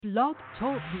Blog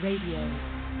Talk Radio.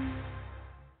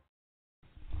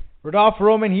 Rodolfo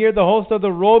Roman here, the host of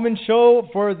The Roman Show,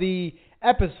 for the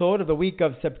episode of the week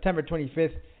of September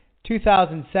 25th,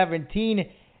 2017.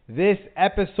 This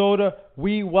episode,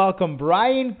 we welcome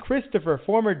Brian Christopher,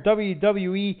 former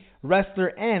WWE wrestler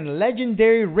and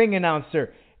legendary ring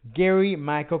announcer, Gary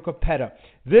Michael Cappetta.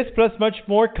 This plus much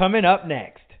more coming up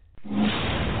next.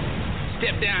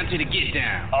 Step down to the get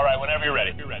down. All right, whenever you're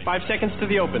ready. 5 seconds to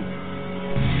the open.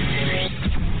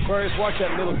 Aquarius, watch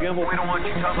that little gimbal. We don't want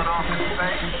you coming off in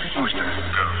space. Booster,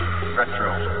 go.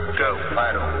 Retro, go.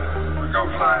 Vital, go.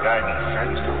 Fly.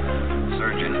 Guidance, go.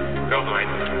 Surgeon, go. Flight.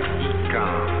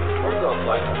 Com, we're go.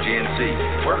 Flight. GNC,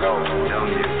 we're go.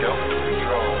 Telling you, go.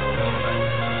 Control,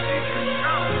 procedure,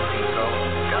 go. Go,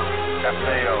 go.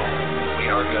 FAO, we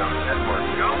are go. Network,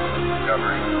 go.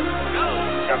 Discovery, go.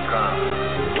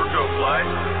 Capcom, we're go. Flight.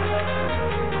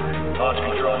 Launch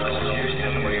control, this is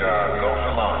Houston. We are go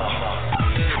for launch.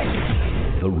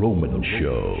 The Roman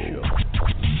Show.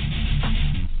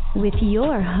 With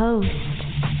your host,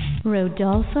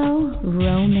 Rodolfo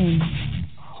Roman.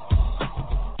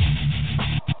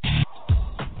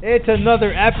 It's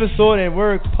another episode and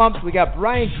we're pumped. We got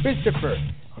Brian Christopher,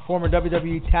 a former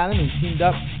WWE talent who teamed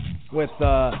up with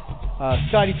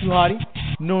Scotty Too Hotty,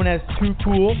 known as Too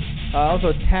Cool. Also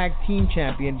a tag team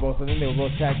champion, both of them. They were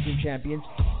both tag team champions.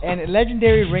 And a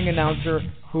legendary ring announcer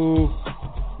who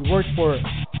worked for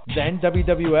then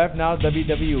WWF, now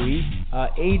WWE,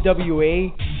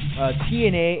 AWA,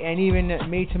 TNA, and even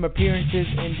made some appearances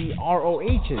in the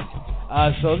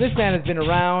ROHs. So this man has been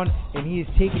around, and he has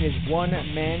taken his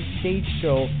one-man stage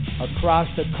show across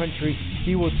the country.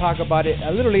 He will talk about it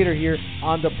a little later here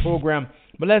on the program.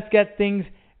 But let's get things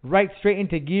right straight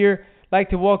into gear. I'd like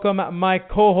to welcome my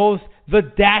co-host, the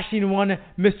dashing one,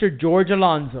 Mr. George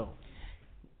Alonzo.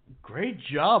 Great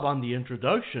job on the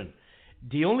introduction.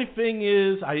 The only thing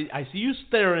is, I see you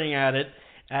staring at it,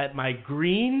 at my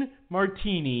green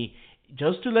martini,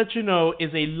 just to let you know,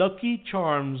 is a Lucky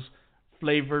Charms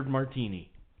flavored martini.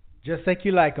 Just like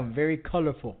you like them, very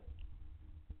colorful.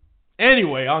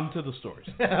 Anyway, on to the stories.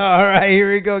 All right,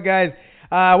 here we go, guys.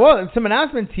 Well, some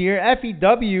announcements here.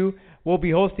 FEW will be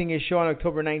hosting a show on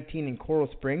October 19 in Coral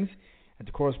Springs at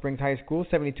the Coral Springs High School,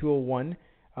 7201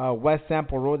 West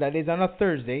Sample Road. That is on a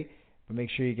Thursday. But make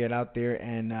sure you get out there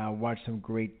and watch some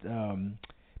great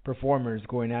performers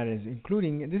going at it,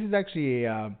 including, this is actually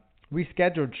a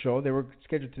rescheduled show. They were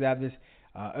scheduled to have this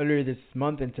earlier this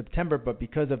month in September, but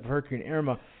because of Hurricane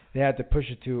Irma, they had to push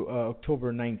it to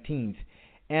October 19th.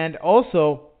 And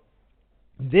also,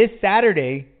 this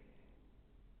Saturday,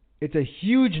 it's a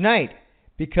huge night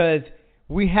because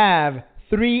we have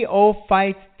 30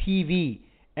 Fights TV.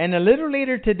 And a little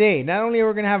later today, not only are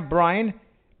we going to have Brian,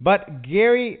 but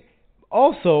Gary,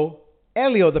 also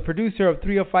Elio, the producer of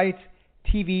 30 Fights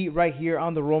TV, right here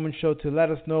on The Roman Show to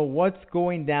let us know what's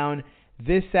going down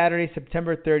this Saturday,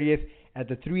 September 30th at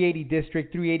the 380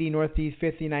 District, 380 Northeast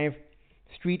 59th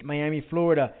Street, Miami,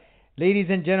 Florida. Ladies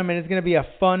and gentlemen, it's going to be a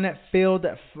fun-filled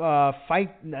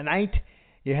fight night.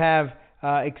 You have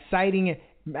exciting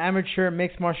amateur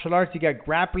mixed martial arts. You got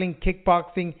grappling,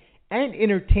 kickboxing, and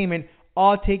entertainment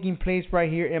all taking place right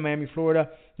here in Miami, Florida.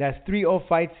 That's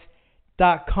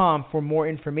 30fights.com for more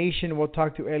information. We'll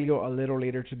talk to Elio a little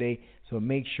later today, so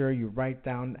make sure you write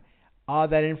down all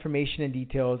that information and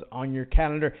details on your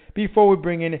calendar before we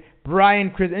bring in Brian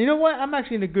Chris. And you know what? I'm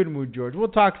actually in a good mood, George. We'll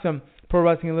talk some pro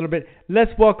wrestling a little bit.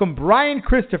 Let's welcome Brian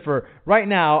Christopher right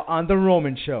now on The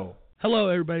Roman Show. Hello,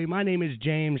 everybody. My name is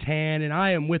James Han, and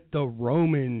I am with The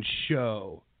Roman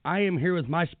Show. I am here with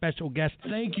my special guest.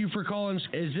 Thank you for calling.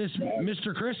 Is this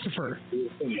Mr. Christopher?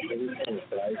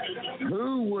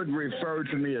 Who would refer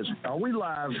to me as, are we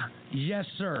live? Yes,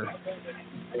 sir.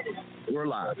 We're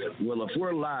live. Well, if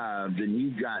we're live, then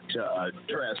you got to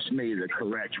address me the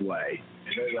correct way.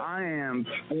 I am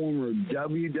former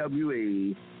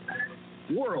WWE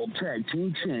World Tag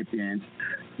Team Champion,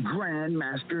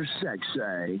 Grandmaster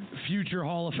Sexay, future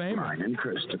Hall of Famer, Brian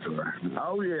Christopher.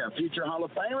 Oh yeah, future Hall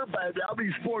of Famer, baby. I'll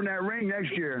be sporting that ring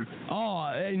next year.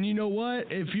 Oh, and you know what?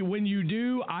 When you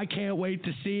do, I can't wait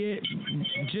to see it.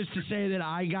 Just to say that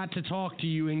I got to talk to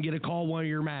you and get to call one of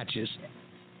your matches.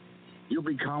 You'll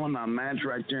be calling my match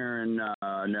right there in no,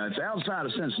 it's outside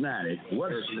of Cincinnati.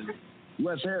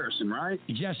 West Harrison, right?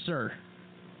 Yes, sir.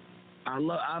 I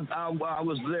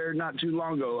was there not too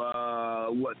long ago.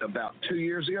 About 2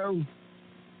 years ago?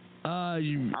 I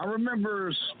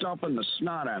remember stomping the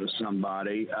snot out of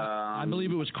somebody. I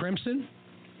believe it was Crimson.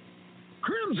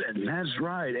 Crimson, that's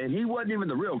right. And he wasn't even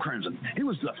the real Crimson. He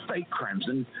was the fake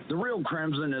Crimson. The real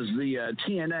Crimson is the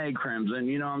TNA Crimson,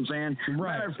 you know what I'm saying?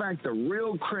 Right. Matter of fact, the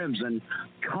real Crimson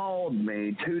called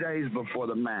me 2 days before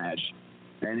the match,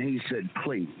 and he said,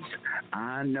 please,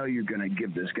 I know you're going to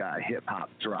give this guy a hip-hop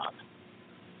drop.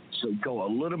 So go a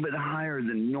little bit higher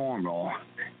than normal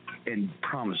and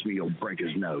promise me you'll break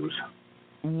his nose.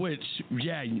 Which,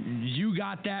 yeah, you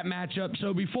got that matchup.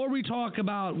 So before we talk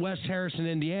about West Harrison,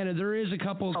 Indiana, there is a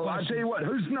couple of questions. I'll tell you what,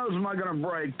 whose nose am I going to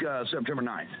break September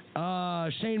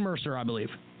 9th? Shane Mercer, I believe.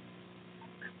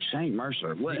 Shane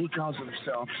Mercer. Well, he calls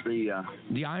himself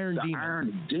the Iron Demon.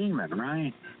 Iron Demon,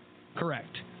 right?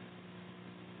 Correct.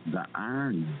 The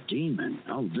Iron Demon.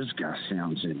 Oh, this guy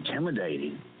sounds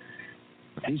intimidating.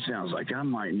 He sounds like I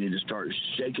might need to start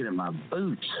shaking in my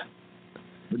boots.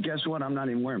 But guess what? I'm not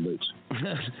even wearing boots.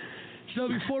 So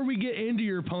before we get into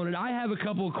your opponent, I have a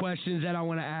couple of questions that I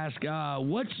want to ask.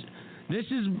 This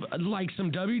is like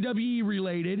some WWE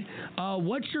related.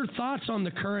 What's your thoughts on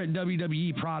the current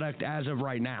WWE product as of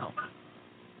right now?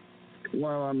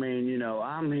 Well, I mean, you know,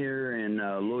 I'm here in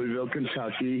Louisville,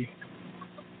 Kentucky,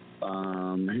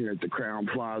 here at the Crown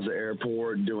Plaza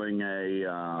Airport doing a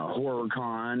horror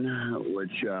con,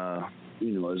 which,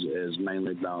 you know, is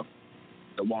mainly about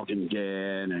The Walking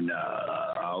Dead and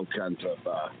all kinds of,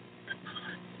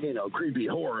 you know, creepy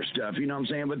horror stuff, you know what I'm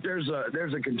saying? But there's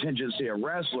a contingency of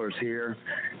wrestlers here,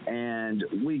 and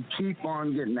we keep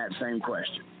on getting that same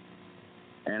question.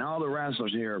 And all the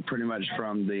wrestlers here are pretty much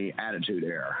from the Attitude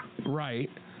Era. Right.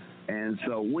 And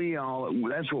so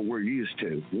that's what we're used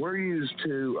to. We're used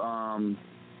to,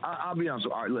 I'll be honest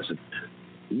with you. All right, listen.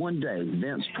 One day,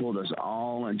 Vince pulled us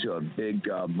all into a big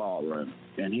ballroom,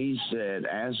 and he said,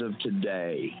 as of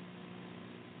today,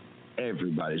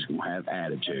 everybody's going to have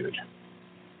attitude.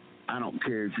 I don't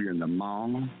care if you're in the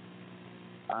mall.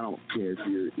 I don't care if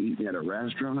you're eating at a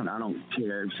restaurant. And I don't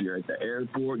care if you're at the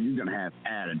airport. You're going to have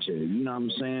attitude. You know what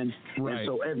I'm saying? Right. And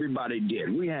so everybody did.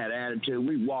 We had attitude.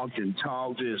 We walked and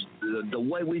talked the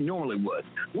way we normally would.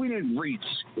 We didn't read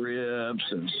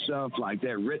scripts and stuff like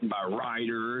that written by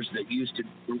writers that used to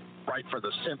write for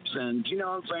The Simpsons. You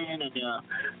know what I'm saying? And,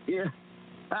 yeah,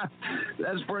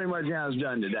 that's pretty much how it's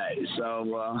done today.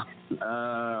 So,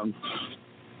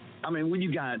 I mean, when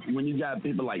you got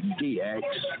people like DX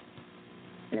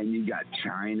and you got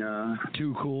China,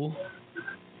 Too Cool,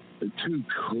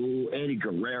 Eddie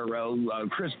Guerrero,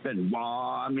 Chris Benoit.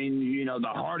 I mean, you know, the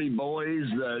Hardy Boys,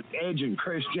 the Edge and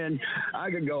Christian.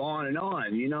 I could go on and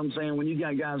on. You know what I'm saying? When you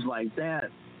got guys like that,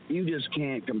 you just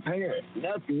can't compare it.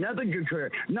 Nothing could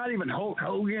compare. Not even Hulk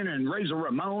Hogan and Razor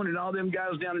Ramon and all them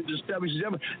guys down at just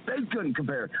WCW. They couldn't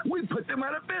compare. We put them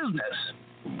out of business.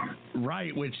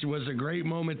 Right, which was a great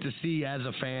moment to see as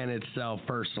a fan itself,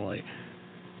 personally.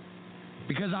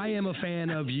 Because I am a fan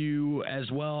of you as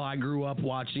well. I grew up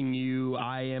watching you.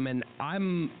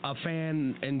 I'm a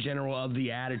fan in general of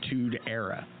the Attitude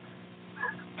Era.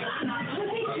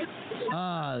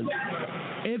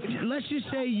 If let's just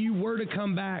say you were to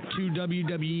come back to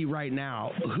WWE right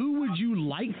now, who would you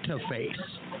like to face?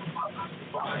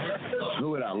 Who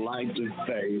would I like to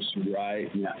face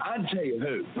right now? I'd tell you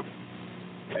who.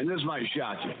 And this might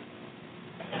shock you.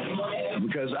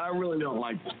 Because I really don't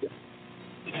like this guy.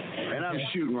 And I'm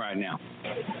shooting right now.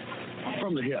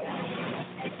 From the hip.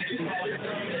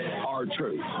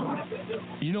 R-Truth.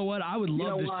 You know what? I would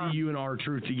love to see you and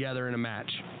R-Truth together in a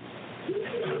match.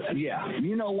 Yeah.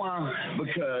 You know why?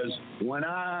 Because when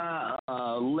I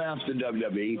left the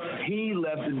WWE, he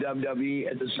left the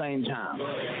WWE at the same time.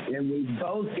 And we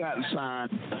both got signed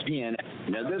to TNA.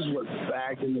 Now, this was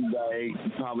back in the day.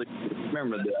 You probably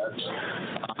remember this.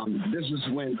 This is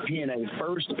when TNA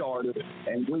first started,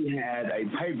 and we had a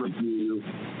pay-per-view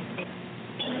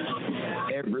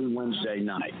every Wednesday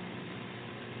night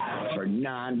for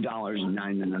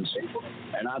 $9.99.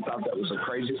 And I thought that was the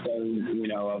craziest thing, you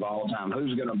know, of all time.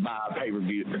 Who's going to buy a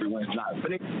pay-per-view every Wednesday night?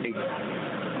 But anyway,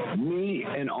 me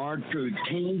and R-Truth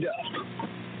teamed up,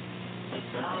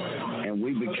 and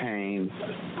we became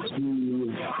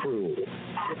Too Cruel.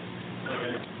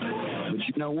 But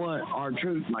you know what?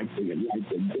 R-Truth might like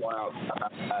to go out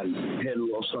and hit a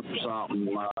little something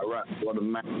right before the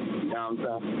match. You know what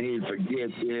I'm saying? He'd forget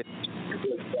this.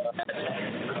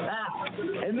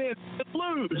 And then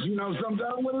lose, you know,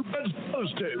 sometimes when we're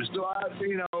supposed to. So,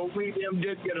 we and him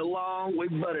did get along. We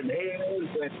butted heads,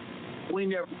 and we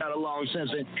never got along since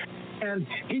then. And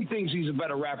he thinks he's a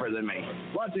better rapper than me.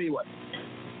 Well, I'll tell you what.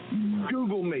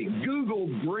 Google me. Google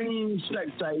bringing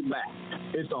sex tape back.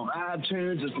 It's on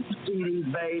iTunes. It's on CD,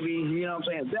 baby. You know what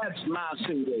I'm saying? That's my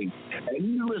CD. And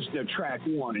you listen to track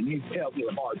 1, and you tell me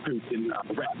the hard truth can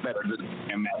rap better than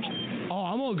imagine. Oh,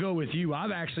 I'm going to go with you.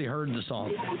 I've actually heard the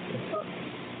song.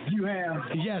 You have?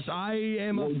 Yes, I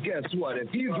am. Well, guess what? If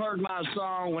you've heard my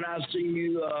song, when I see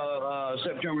you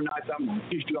September 9th, I'm going to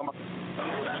kiss you on my...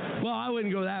 Well, I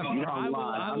wouldn't go that far.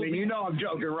 I mean, you know I'm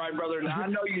joking, right, brother? Now, I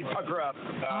know you pucker up.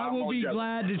 I will be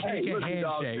glad to take a handshake.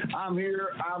 Dog, I'm here.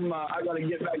 I got to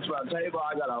get back to my table.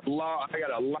 I got a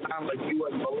line like you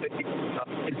wouldn't believe.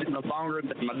 It's even longer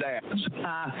than my dad's.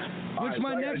 What's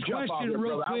my next question,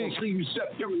 real quick? I will see you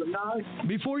September the 9th.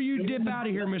 Before you dip out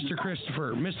of here, Mr.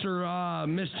 Christopher,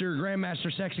 Mr.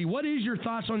 Grandmaster Sexy, what is your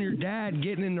thoughts on your dad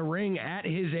getting in the ring at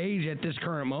his age at this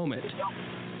current moment?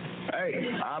 Hey,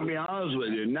 I'll be honest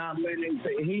with you. Not many.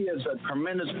 He is a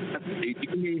tremendous.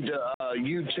 You need to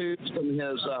YouTube some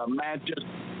of his matches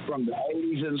from the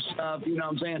 80s and stuff. You know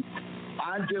what I'm saying?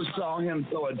 I just saw him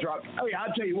throw a drop. Oh yeah,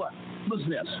 I'll tell you what.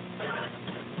 Listen to this.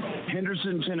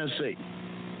 Henderson, Tennessee.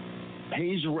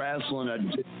 He's wrestling a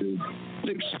dude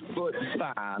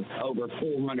 6'5", over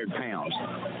 400 pounds.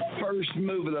 First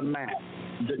move of the match,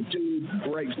 the dude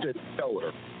breaks his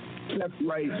shoulder,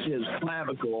 separates his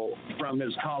clavicle from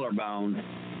his collarbone.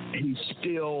 He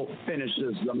still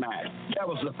finishes the match. That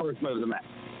was the first move of the match.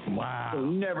 Wow. So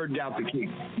never doubt the key.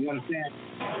 You understand?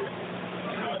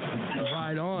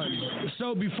 Right on.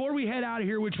 So before we head out of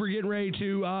here, which we're getting ready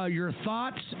to, your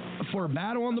thoughts for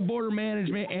Battle on the Border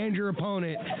Management and your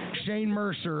opponent, Shane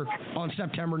Mercer, on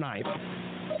September 9th.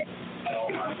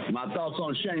 My thoughts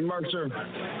on Shane Mercer,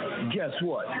 guess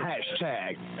what?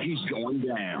 Hashtag, he's going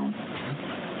down.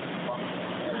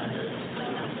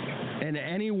 And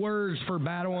any words for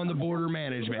Battle on the Border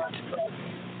Management?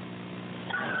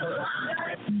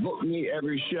 Book me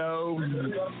every show,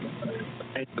 and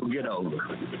you'll get over.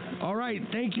 All right,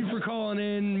 thank you for calling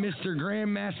in, Mr.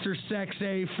 Grandmaster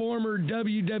Sexay, former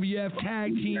WWF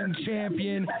Tag Team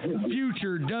Champion,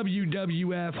 future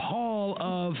WWF Hall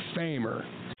of Famer.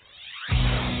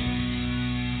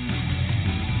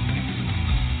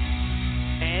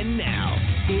 And now,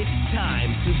 it's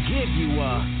time to give you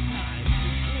a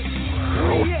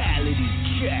reality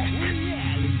check.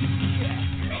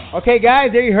 Okay,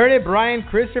 guys, there you heard it. Brian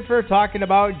Christopher talking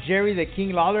about Jerry the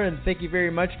King Lawler. And thank you very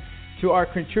much to our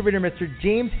contributor, Mr.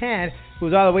 James Hand,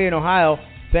 who's all the way in Ohio.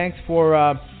 Thanks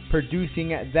for producing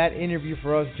that interview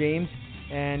for us, James.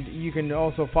 And you can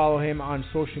also follow him on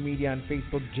social media on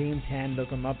Facebook, James Hand.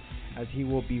 Look him up, as he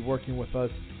will be working with us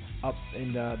up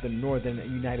in the northern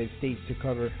United States to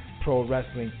cover pro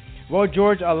wrestling. Well,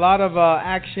 George, a lot of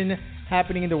action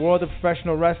happening in the world of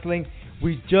professional wrestling.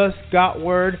 We just got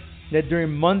word that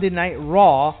during Monday Night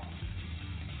Raw,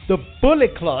 the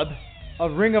Bullet Club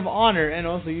of Ring of Honor, and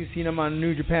also you've seen them on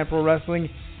New Japan Pro Wrestling,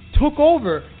 took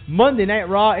over Monday Night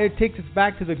Raw. It takes us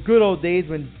back to the good old days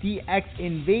when DX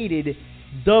invaded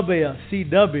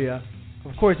WCW.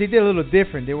 Of course, they did a little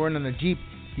different. They weren't on a Jeep.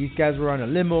 These guys were on a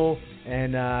limo,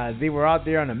 and they were out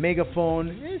there on a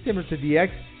megaphone, similar to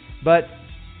DX. But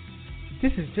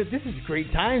this is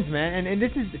great times, man. And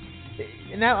this is...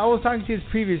 And I was talking to this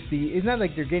previously. It's not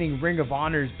like they're getting Ring of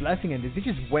Honor's blessing on this. They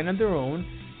just went on their own,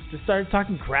 just started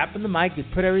talking crap on the mic. They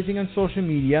put everything on social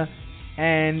media,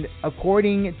 and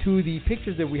according to the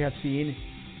pictures that we have seen,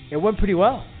 it went pretty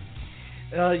well.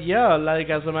 Yeah, like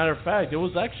as a matter of fact, it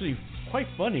was actually quite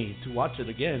funny to watch it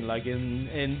again. Like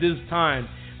in this time,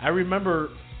 I remember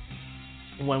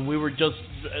when we were just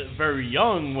very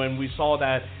young when we saw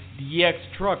that DX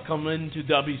truck come into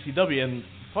WCW, and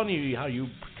funny how you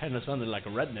kind of sounded like a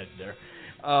redneck there.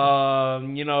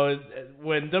 You know,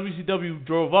 when WCW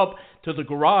drove up to the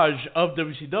garage of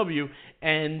WCW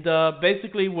and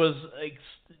basically was,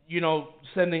 you know,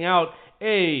 sending out,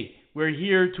 hey, we're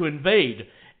here to invade.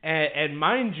 And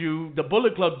mind you, the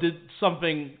Bullet Club did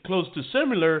something close to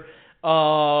similar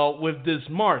with this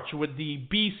march, with the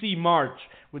BC march,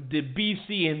 with the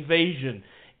BC invasion.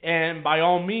 And by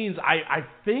all means, I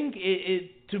think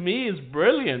it to me is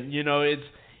brilliant. You know,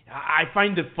 I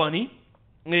find it funny.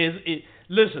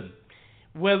 Listen,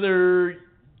 whether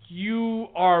you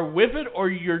are with it or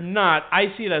you're not,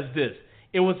 I see it as this.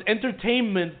 It was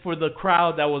entertainment for the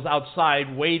crowd that was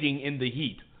outside waiting in the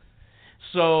heat.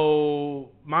 So,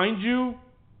 mind you,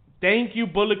 thank you,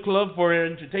 Bullet Club, for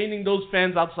entertaining those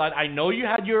fans outside. I know you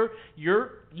had your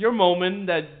moment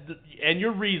and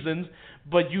your reasons,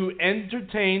 but you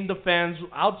entertained the fans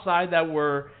outside that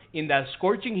were in that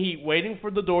scorching heat waiting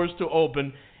for the doors to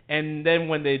open. And then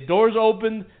when the doors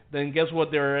opened, then guess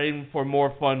what? They're in for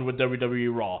more fun with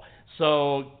WWE Raw.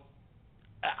 So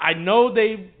I know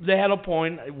they had a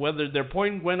point, whether their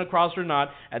point went across or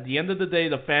not. At the end of the day,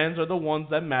 the fans are the ones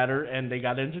that matter, and they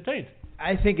got entertained.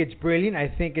 I think it's brilliant.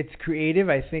 I think it's creative.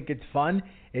 I think it's fun.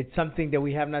 It's something that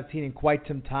we have not seen in quite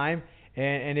some time,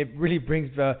 and it really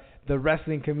brings the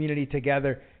wrestling community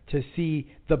together to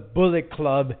see the Bullet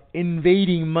Club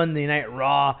invading Monday Night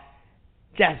Raw.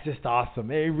 That's just awesome.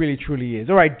 It really, truly is.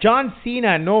 All right, John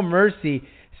Cena, No Mercy,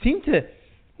 seemed to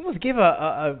almost give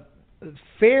a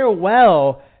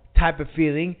farewell type of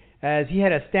feeling, as he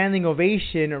had a standing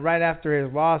ovation right after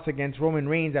his loss against Roman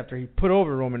Reigns, after he put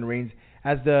over Roman Reigns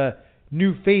as the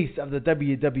new face of the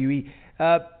WWE.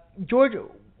 George,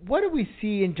 what do we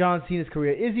see in John Cena's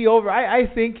career? Is he over? I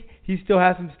think he still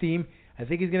has some steam. I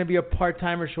think he's going to be a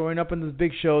part-timer showing up in those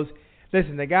big shows.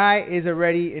 Listen, the guy is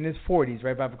already in his 40s,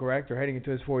 right, Bob, correct? Or heading into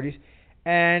his 40s.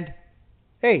 And,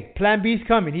 hey, Plan B's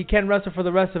coming. He can't wrestle for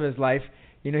the rest of his life.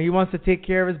 You know, he wants to take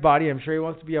care of his body. I'm sure he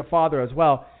wants to be a father as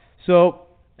well. So,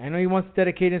 I know he wants to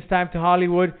dedicate his time to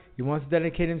Hollywood. He wants to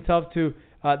dedicate himself to,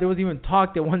 there was even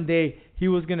talk that one day he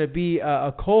was going to be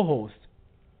a co-host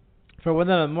for one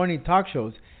of the morning talk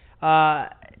shows.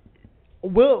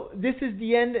 This is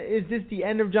the end? Is this the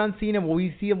end of John Cena? Will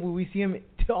we see him? Will we see him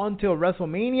until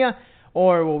WrestleMania,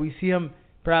 or will we see him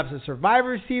perhaps a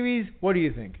Survivor Series? What do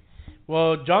you think?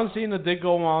 Well, John Cena did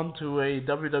go on to a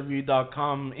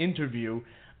WWE.com interview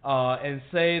and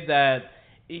say that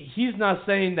he's not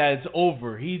saying that it's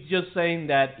over. He's just saying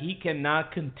that he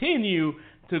cannot continue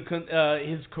to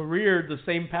his career the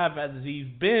same path as he's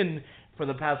been for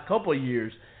the past couple of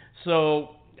years.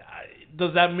 So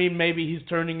does that mean maybe he's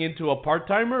turning into a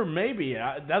part-timer? Maybe.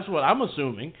 That's what I'm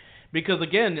assuming. Because,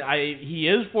 again, he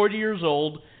is 40 years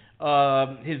old.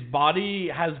 His body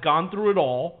has gone through it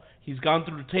all. He's gone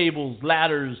through tables,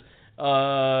 ladders,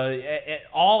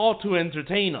 all to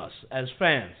entertain us as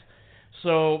fans.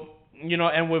 So, you know,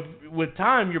 and with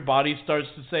time, your body starts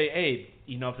to say, hey,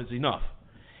 enough is enough.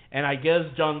 And I guess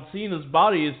John Cena's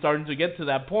body is starting to get to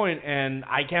that point, and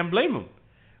I can't blame him.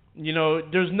 You know,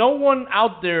 there's no one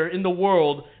out there in the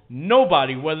world,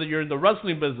 nobody, whether you're in the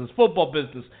wrestling business, football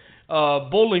business,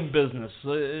 bowling business,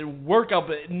 workout,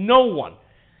 no one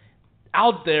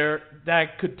out there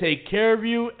that could take care of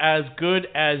you as good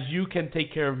as you can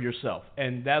take care of yourself.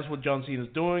 And that's what John Cena's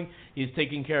doing. He's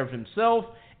taking care of himself,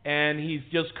 and he's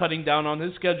just cutting down on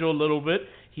his schedule a little bit.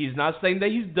 He's not saying that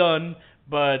he's done,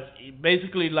 but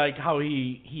basically like how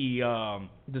he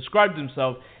described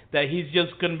himself, that he's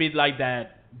just going to be like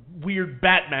that weird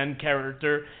Batman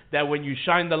character that when you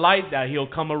shine the light, that he'll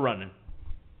come a-running.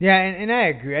 Yeah, and I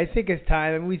agree. I think it's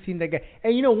time, and we've seen that guy.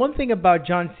 And you know, one thing about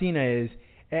John Cena is,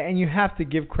 and you have to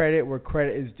give credit where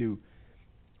credit is due.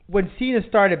 When Cena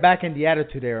started back in the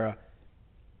Attitude Era,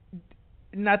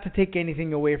 not to take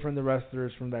anything away from the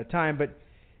wrestlers from that time, but,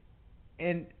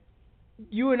 and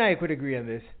you and I could agree on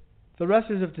this, the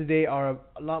wrestlers of today are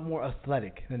a lot more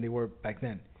athletic than they were back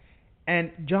then.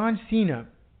 And John Cena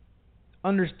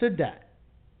understood that.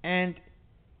 And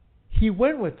he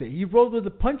went with it. He rolled with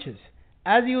the punches.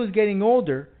 As he was getting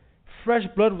older, fresh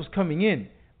blood was coming in.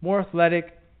 More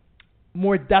athletic,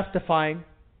 more death-defying,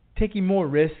 taking more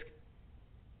risk.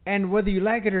 And whether you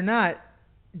like it or not,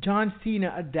 John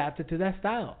Cena adapted to that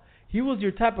style. He was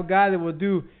your type of guy that would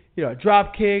do, you know, a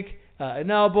drop kick, an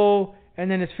elbow, and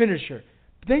then his finisher.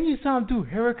 But then you saw him do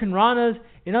Hurricane Ranas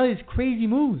and all these crazy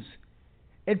moves.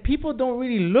 And people don't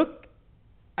really look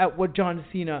at what John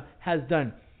Cena has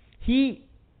done. He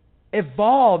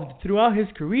evolved throughout his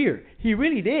career. He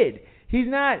really did. He's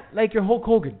not like your Hulk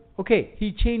Hogan. Okay,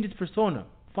 he changed his persona.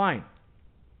 Fine.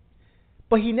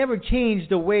 But he never changed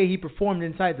the way he performed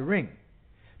inside the ring.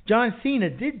 John Cena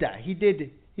did that. He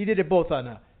did it both on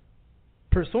a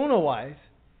persona-wise,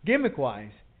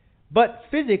 gimmick-wise, but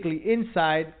physically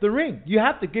inside the ring. You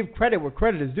have to give credit where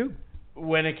credit is due.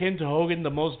 When it came to Hogan, the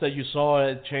most that you saw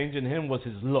a change in him was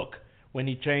his look. When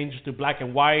he changed to black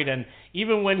and white, and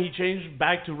even when he changed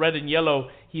back to red and yellow,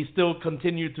 he still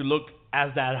continued to look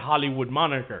as that Hollywood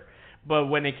moniker. But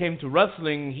when it came to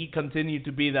wrestling, he continued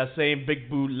to be that same big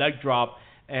boot leg drop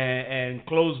and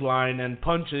clothesline and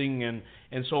punching and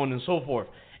so on and so forth.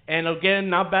 And again,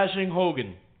 not bashing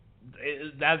Hogan.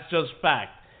 That's just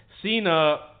fact.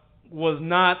 Cena is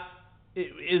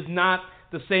not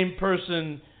the same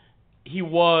person he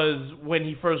was when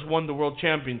he first won the World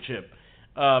Championship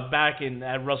back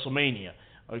at WrestleMania.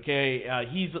 Okay,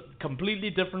 he's a completely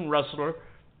different wrestler.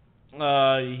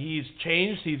 He's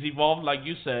changed. He's evolved, like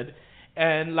you said.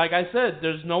 And like I said,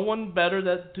 there's no one better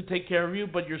to take care of you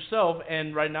but yourself.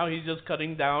 And right now he's just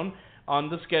cutting down on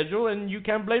the schedule, and you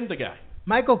can't blame the guy.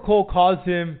 Michael Cole calls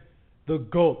him the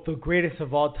GOAT, the greatest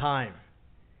of all time.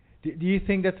 Do you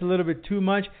think that's a little bit too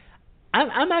much?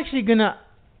 I'm actually gonna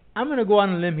go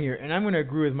on a limb here, and I'm gonna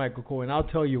agree with Michael Cole, and I'll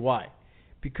tell you why.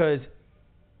 Because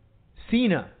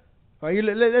Cena. All right,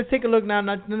 let's take a look now.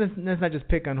 Let's not just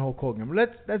pick on Hulk Hogan.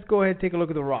 But let's go ahead and take a look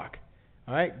at The Rock.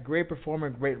 All right, great performer,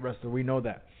 great wrestler. We know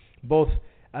that. Both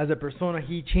as a persona,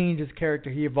 he changed his character,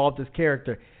 he evolved his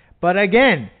character. But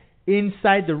again,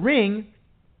 inside the ring,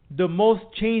 the most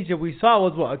change that we saw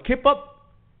was what? A kip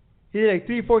up. He did like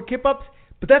 3-4 kip ups,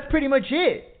 but that's pretty much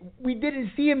it. We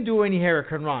didn't see him do any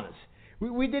Hurricane Ranas.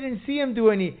 We didn't see him do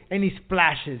any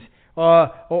splashes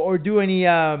or do any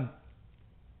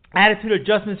attitude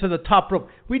adjustments to the top rope.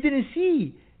 We didn't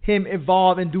see him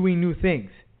evolve and doing new things.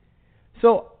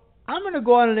 So I'm going to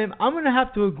go on a limb. I'm going to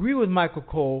have to agree with Michael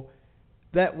Cole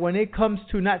that when it comes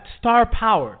to not star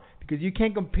power, because you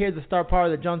can't compare the star power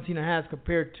that John Cena has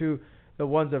compared to the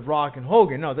ones of Rock and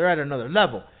Hogan. No, they're at another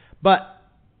level. But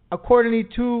according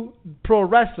to pro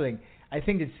wrestling, I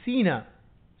think that Cena,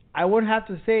 I would have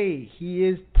to say he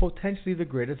is potentially the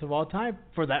greatest of all time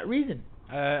for that reason.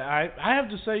 I have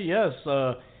to say yes.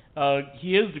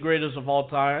 He is the greatest of all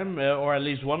time, or at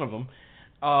least one of them.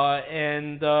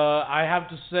 And I have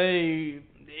to say,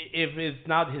 if it's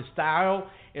not his style,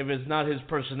 if it's not his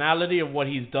personality of what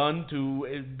he's done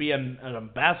to be an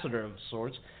ambassador of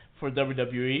sorts for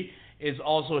WWE, it's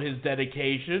also his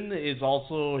dedication, it's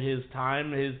also his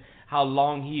time, how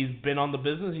long he's been on the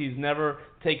business. He's never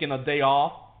taken a day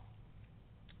off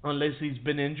unless he's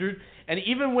been injured. And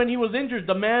even when he was injured,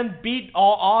 the man beat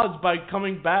all odds by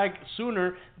coming back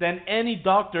sooner than any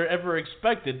doctor ever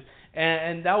expected.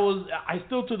 And that was, I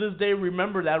still to this day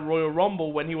remember that Royal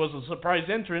Rumble when he was a surprise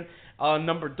entrant,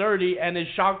 number 30, and it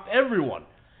shocked everyone.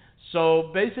 So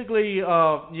basically,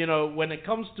 when it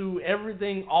comes to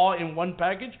everything all in one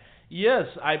package, yes,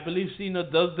 I believe Cena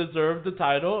does deserve the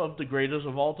title of the greatest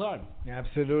of all time.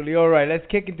 Absolutely. All right, let's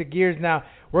kick into gears now.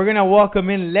 We're going to welcome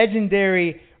in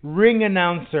legendary ring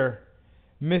announcer,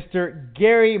 Mr.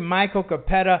 Gary Michael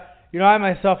Cappetta. I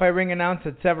myself, I ring announce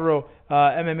at several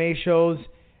MMA shows,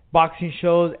 boxing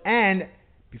shows, and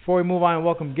before we move on and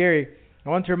welcome Gary, I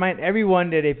want to remind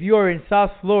everyone that if you are in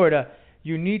South Florida,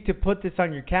 you need to put this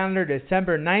on your calendar.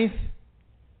 December 9th,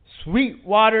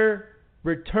 Sweetwater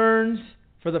returns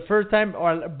for the first time,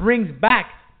 or brings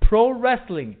back pro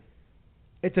wrestling.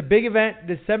 It's a big event,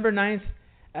 December 9th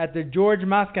at the George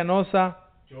Mascanosa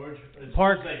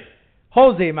Park.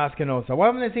 Jose Mascanosa. Why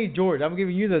am I saying George? I'm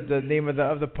giving you the name of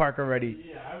the park already.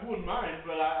 Yeah, I wouldn't mind,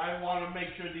 but I want to make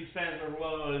sure these fans are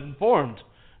well informed.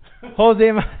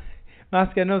 Jose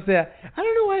Mascanosa. I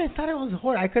don't know why I thought it was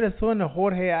Jorge. I could have thrown the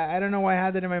Jorge. I don't know why I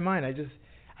had that in my mind. I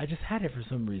just had it for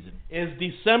some reason. It's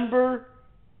December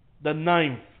the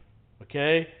 9th.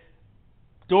 Okay?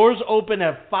 Doors open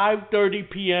at 5:30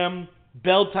 p.m.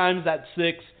 Bell time's at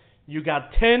 6. You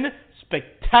got 10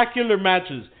 spectacular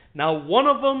matches. Now, one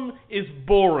of them is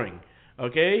boring.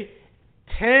 Okay?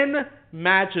 10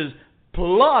 matches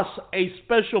plus a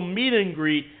special meet and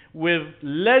greet with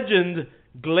legend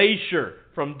Glacier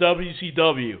from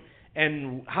WCW.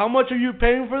 And how much are you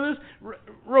paying for this?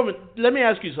 Roman, let me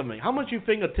ask you something. How much do you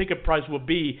think a ticket price will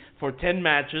be for 10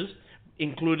 matches,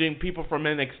 including people from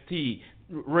NXT,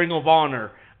 Ring of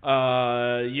Honor,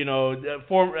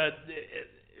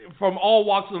 from all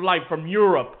walks of life, from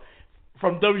Europe,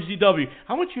 from WCW?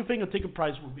 How much do you think a ticket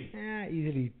price will be?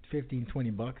 Easily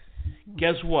 $15-$20.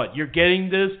 Guess what? You're getting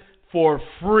this for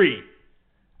free.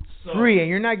 Free, and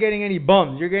you're not getting any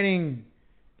bums. You're getting...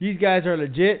 These guys are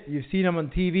legit. You've seen them on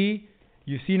TV.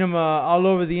 You've seen them all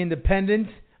over the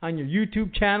independents, on your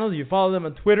YouTube channels. You follow them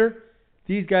on Twitter.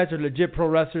 These guys are legit pro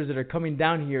wrestlers that are coming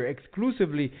down here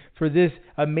exclusively for this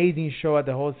amazing show at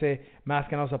the Jose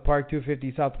Mascanosa Park,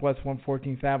 250 Southwest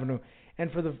 114th Avenue.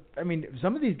 And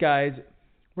some of these guys,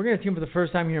 we're going to see them for the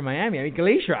first time here in Miami.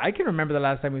 Glacier, I can remember the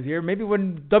last time he was here. Maybe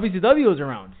when WCW was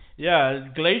around. Yeah,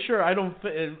 Glacier,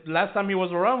 last time he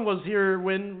was around was here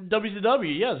when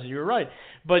WCW. Yes, you're right.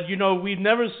 But, we've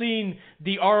never seen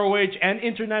the ROH and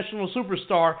international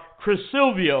superstar Chris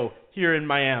Silvio here in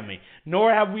Miami.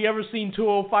 Nor have we ever seen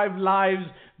 205 Live's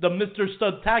the Mr.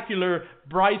 Studtacular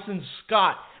Bryson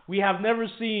Scott. We have never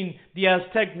seen the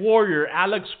Aztec Warrior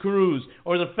Alex Cruz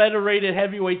or the Federated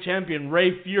Heavyweight Champion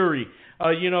Ray Fury.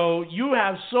 You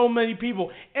have so many people.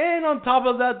 And on top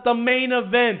of that, the main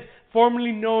event,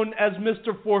 formerly known as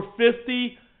Mr.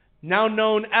 450, now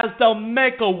known as the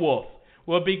Mecha Wolf,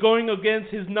 will be going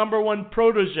against his number one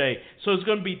protege. So it's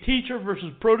going to be teacher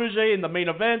versus protege in the main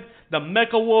event, the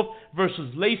Mecha Wolf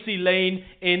versus Lacey Lane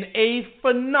in a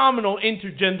phenomenal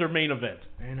intergender main event.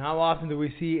 And how often do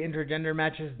we see intergender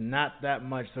matches? Not that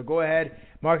much. So go ahead,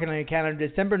 mark it on your calendar.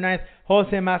 December 9th,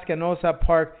 Jose Mascanosa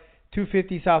Park,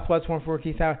 250 Southwest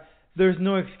 114th there's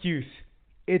no excuse.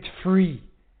 It's free.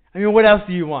 I mean, what else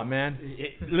do you want, man?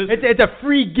 Listen, It's a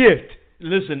free gift.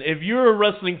 Listen, if you're a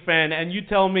wrestling fan and you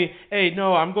tell me, hey,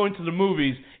 no, I'm going to the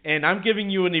movies and I'm giving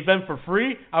you an event for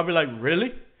free, I'll be like,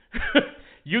 really?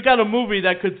 You got a movie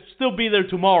that could still be there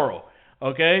tomorrow,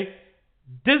 okay?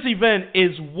 This event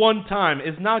is one time.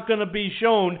 It's not going to be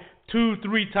shown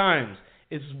 2-3 times.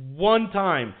 It's one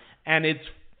time, and it's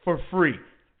for free.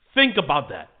 Think about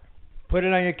that. Put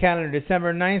it on your calendar.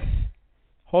 December 9th,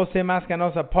 Jose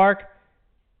Mascanosa Park,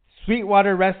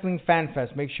 Sweetwater Wrestling Fan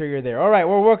Fest. Make sure you're there. All right,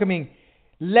 we're welcoming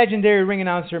legendary ring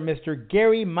announcer Mr.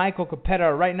 Gary Michael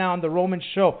Cappetta right now on The Roman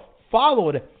Show,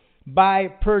 followed by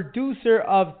producer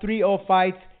of 30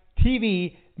 Fights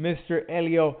TV, Mr.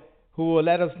 Elio, who will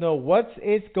let us know what's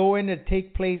going to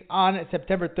take place on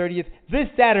September 30th, this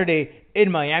Saturday in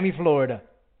Miami, Florida.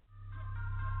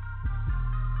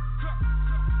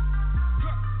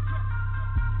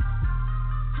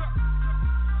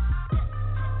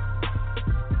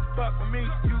 Fuck with me,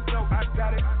 you know I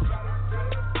got it.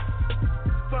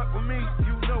 Fuck with me,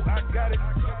 you know I got it.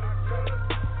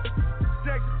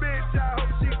 Sex bitch, I hope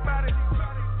she got it.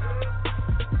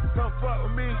 Come fuck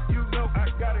with me, you know I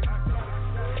got it.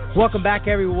 Welcome back,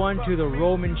 everyone, to The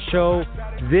Roman Show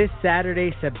this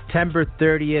Saturday, September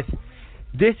 30th.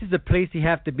 This is the place you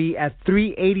have to be at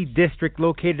 380 District,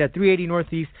 located at 380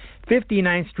 Northeast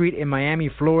 59th Street in Miami,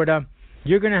 Florida.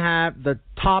 You're going to have the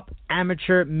top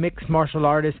amateur mixed martial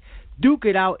artists duke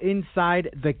it out inside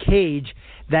the cage.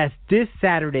 That's this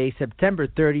Saturday, September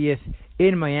 30th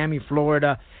in Miami,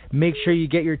 Florida. Make sure you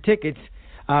get your tickets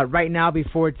right now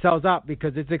before it sells out,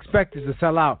 because it's expected to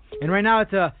sell out. And right now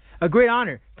it's a great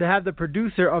honor to have the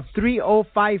producer of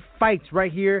 305 Fights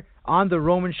right here on The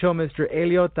Roman Show, Mr.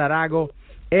 Elio Tarago.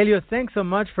 Elio, thanks so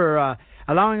much for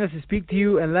allowing us to speak to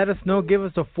you and let us know, give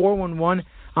us a 411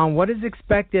 on what is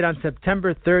expected on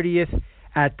September 30th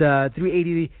at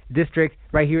 380 District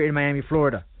right here in Miami,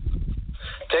 Florida.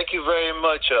 Thank you very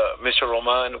much, Mr.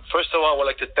 Roman. First of all, I would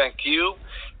like to thank you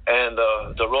and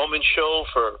The Roman Show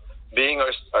for being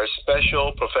our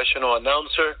special professional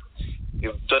announcer.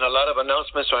 You've done a lot of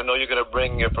announcements, so I know you're going to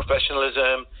bring your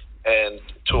professionalism and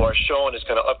to our show, and it's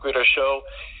going to upgrade our show.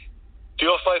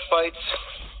 305 Fights,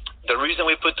 the reason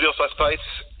we put 305 Fights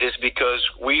is because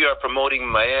we are promoting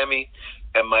Miami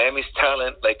and Miami's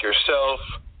talent like yourself,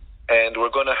 and we're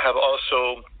going to have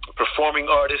also performing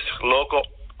artists, local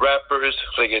rappers,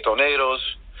 reggaetoneros,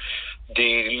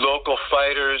 the local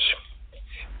fighters.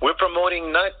 We're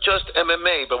promoting not just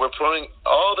MMA, but we're promoting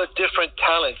all the different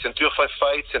talents in 305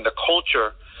 Fights and the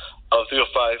culture of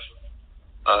 305.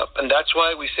 And that's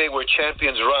why we say we're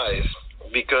champions rise,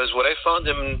 because what I found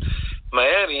in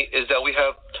Miami is that we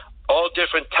have all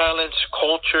different talents,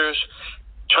 cultures,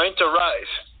 trying to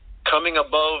rise, coming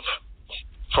above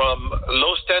from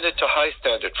low standard to high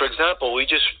standard. For example, we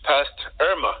just passed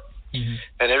Irma,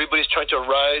 and everybody's trying to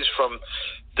rise from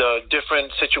the different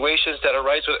situations that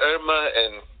arise with Irma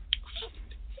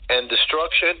and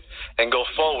destruction and go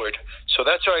forward. So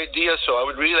that's our idea. So I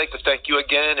would really like to thank you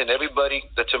again and everybody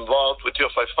that's involved with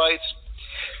 305 Fights.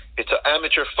 It's an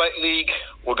amateur fight league.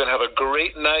 We're going to have a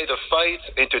great night of fights,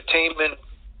 entertainment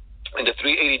in the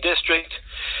 380 District,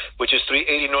 which is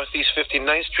 380 Northeast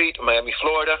 59th Street, Miami,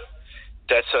 Florida.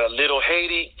 That's Little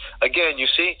Haiti. Again, you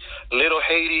see, Little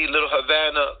Haiti, Little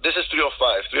Havana. This is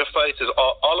 305. 305 is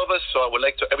all of us, so I would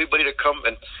like everybody to come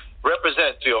and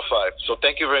represent 305. So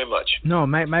thank you very much. No,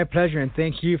 my pleasure, and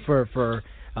thank you for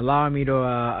allowing me to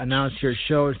announce your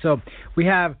show. So we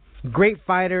have great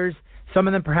fighters, some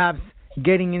of them perhaps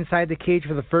getting inside the cage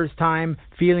for the first time,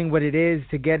 feeling what it is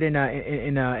to get in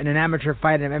an amateur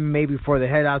fight in MMA before they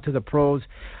head out to the pros.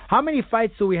 How many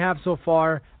fights do we have so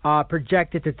far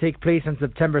projected to take place on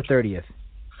September 30th?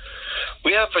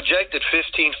 We have projected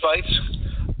 15 fights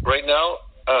right now.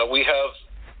 We have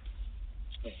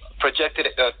projected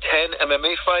 10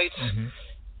 MMA fights,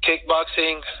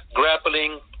 kickboxing,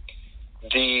 grappling.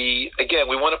 Again,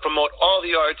 we want to promote all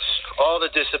the arts, all the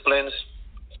disciplines,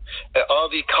 all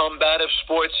the combative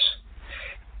sports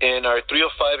in our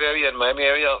 305 area and Miami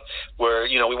area, where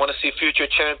we want to see future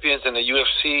champions in the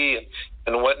UFC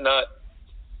and whatnot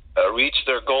reach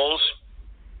their goals.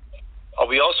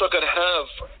 We also going to have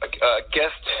a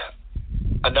guest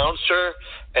announcer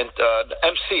and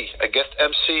a guest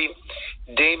MC,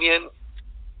 Damien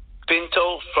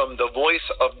Pinto from The Voice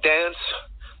of Dance,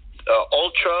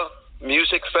 Ultra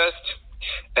Music Fest,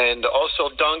 and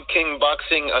also Don King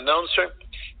Boxing announcer.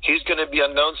 He's going to be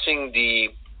announcing the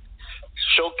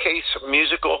showcase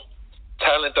musical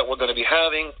talent that we're going to be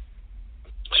having.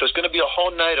 So it's going to be a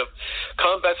whole night of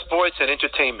combat sports and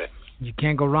entertainment. You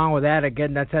can't go wrong with that.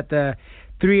 Again, that's at the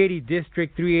 380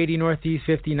 District, 380 Northeast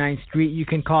 59th Street. You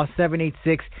can call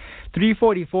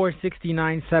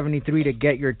 786-344-6973 to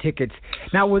get your tickets.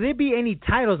 Now, will there be any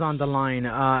titles on the line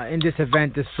in this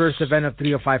event, this first event of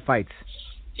 305 Fights?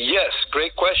 Yes,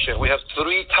 great question. We have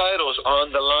 3 titles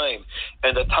on the line,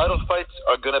 and the title fights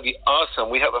are going to be awesome.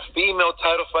 We have a female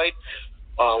title fight,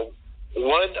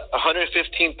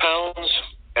 115 pounds.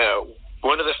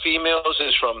 One of the females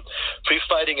is from Free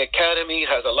Fighting Academy,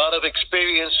 has a lot of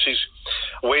experience. She's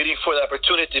waiting for the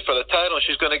opportunity for the title, and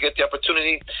she's going to get the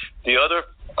opportunity. The other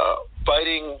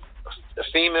fighting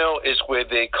female is with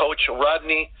a coach,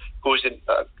 Rodney, who is an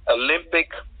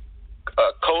Olympic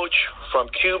coach from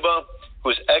Cuba,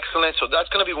 who's excellent. So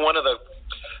that's going to be one of the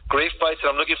great fights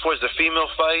that I'm looking for, is the female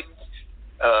fight.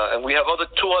 And we have 2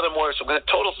 other more, so we're going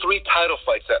to total 3 title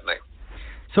fights that night.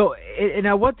 So, and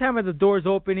at what time are the doors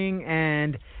opening?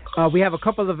 And we have a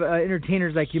couple of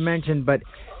entertainers, like you mentioned, but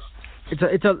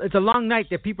it's a long night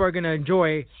that people are going to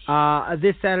enjoy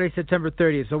this Saturday, September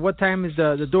 30th. So, what time is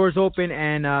the doors open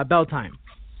and bell time?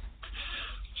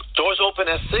 Doors open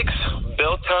at 6.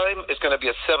 Bell time is going to be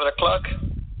at 7 o'clock.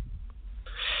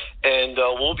 And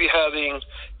we'll be having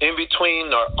in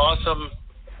between our awesome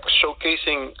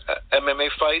showcasing MMA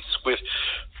fights with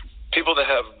people that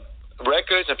have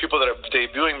records and people that are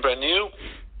debuting brand new.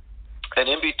 And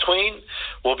in between,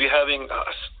 we'll be having a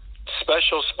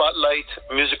special spotlight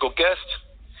musical guest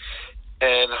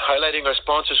and highlighting our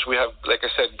sponsors. We have, like I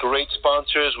said, great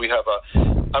sponsors. We have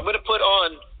I'm going to put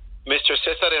on Mr.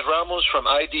 Cesar Ramos from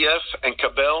IDF and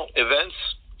Cabell Events,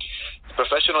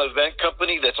 professional event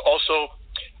company that's also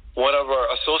one of our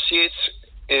associates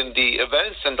in the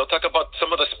events, and they'll talk about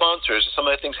some of the sponsors, some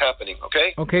of the things happening,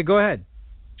 okay? Okay, go ahead.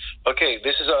 Okay,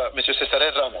 this is Mr. Cesar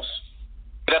Ramos.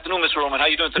 Good afternoon, Mr. Roman. How are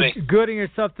you doing today? Good, and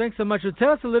yourself? Thanks so much. So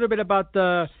tell us a little bit about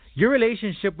your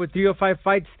relationship with 305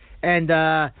 Fights and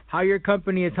how your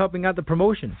company is helping out the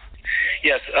promotion.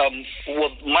 Yes.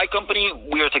 Well, my company,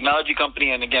 we are a technology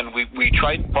company, and again, we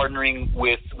tried partnering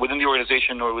within the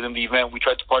organization or within the event, we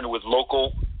tried to partner with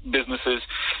local businesses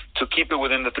to keep it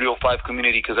within the 305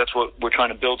 community, because that's what we're trying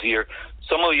to build here.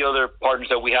 Some of the other partners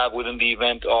that we have within the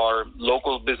event are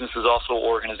local businesses, also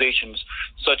organizations,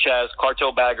 such as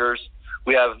Cartel Baggers.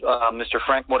 We have Mr.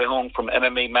 Frank Morejon from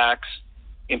MMA Max,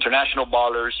 International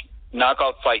Ballers,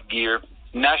 Knockout Fight Gear,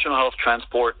 National Health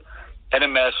Transport,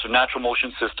 NMS, or Natural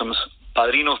Motion Systems,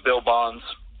 Padrinos Bail Bonds,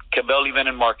 Cabell Event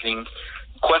and Marketing,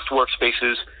 Quest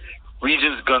Workspaces,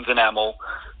 Regions Guns and Ammo.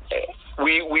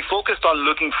 We focused on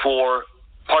looking for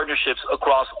partnerships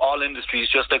across all industries,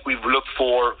 just like we've looked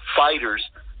for fighters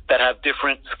that have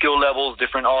different skill levels,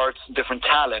 different arts, different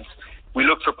talents. We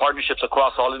look for partnerships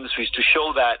across all industries to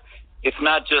show that it's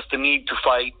not just a need to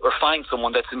fight or find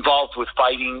someone that's involved with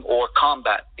fighting or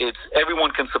combat. It's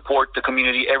everyone can support the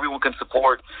community, everyone can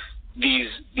support these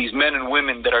men and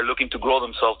women that are looking to grow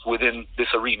themselves within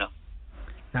this arena.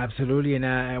 Absolutely, and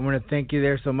I want to thank you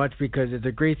there so much, because it's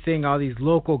a great thing. All these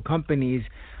local companies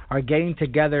are getting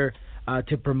together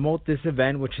to promote this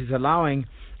event, which is allowing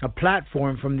a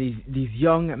platform from these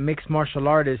young mixed martial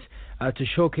artists to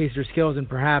showcase their skills, and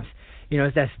perhaps,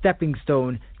 it's that stepping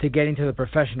stone to getting to the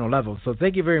professional level. So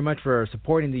thank you very much for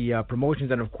supporting the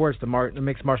promotions and, of course, the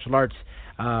mixed martial arts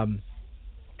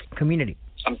community.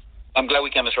 I'm glad we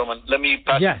can, Mr. Roman. Let me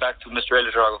pass it back to Mr.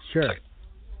 Elias Rago. Sure.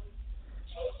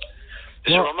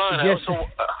 Mr. Roman, yes. Go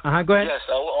ahead. Yes,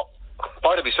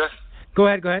 pardon me, sir. Go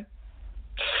ahead. I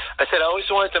said I always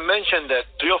wanted to mention that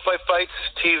 305 Fights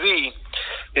TV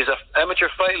is an amateur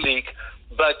fight league,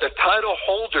 but the title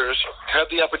holders have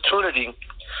the opportunity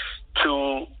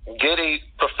to get a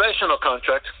professional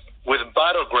contract with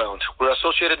Battleground. We're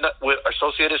associated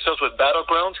ourselves with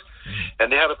Battleground, and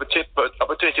they have a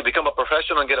opportunity to become a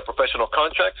professional and get a professional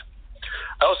contract.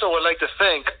 I also would like to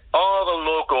thank all the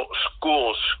local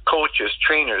schools, coaches,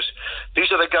 trainers.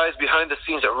 These are the guys behind the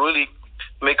scenes that really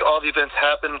make all the events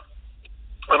happen.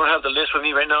 I don't have the list with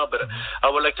me right now, but I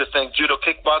would like to thank Judo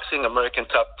Kickboxing, American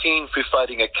Top Team, Free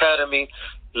Fighting Academy,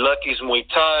 Lucky's Muay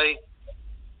Thai,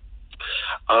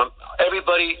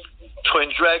 everybody,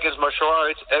 Twin Dragons Martial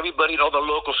Arts, everybody, all the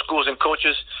local schools and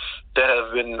coaches that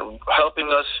have been helping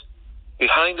us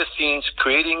behind the scenes,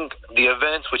 creating the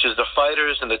events, which is the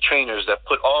fighters and the trainers that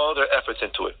put all their efforts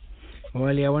into it. Well,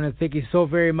 I want to thank you so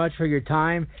very much for your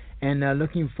time, and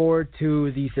looking forward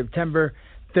to the September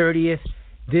 30th,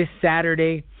 this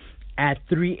Saturday at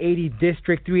 380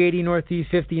 District, 380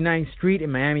 Northeast 59th Street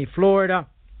in Miami, Florida,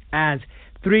 as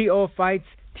 305 Fights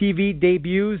TV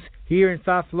debuts here in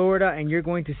South Florida, and you're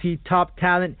going to see top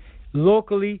talent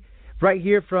locally right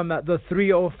here from the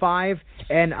 305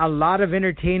 and a lot of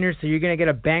entertainers, so you're going to get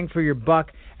a bang for your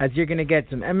buck, as you're going to get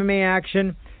some MMA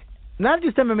action, not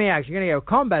just MMA action. You're gonna get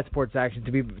combat sports action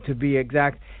to be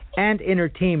exact, and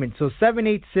entertainment. So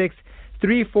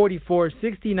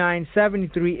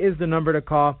 786-344-6973 is the number to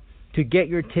call to get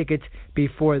your tickets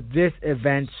before this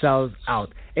event sells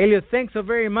out. Elio, thanks so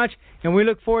very much, and we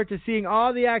look forward to seeing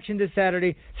all the action this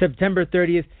Saturday, September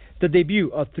 30th, the debut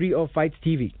of 3-0 Fights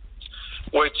TV.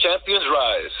 Where champions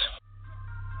rise.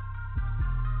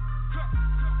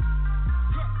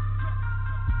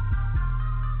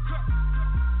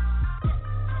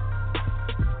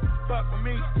 Fuck with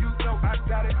me, you know I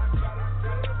got it.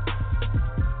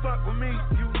 Fuck with me,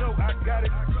 you know I got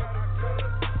it.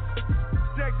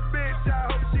 Sexy bitch, I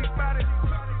hope she find it.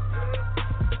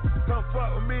 Come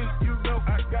fuck with me, you know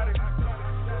I got it.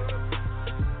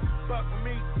 Fuck with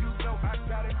me, you know I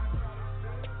got it.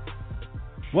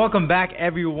 Welcome back,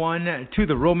 everyone, to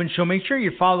The Roman Show. Make sure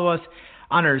you follow us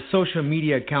on our social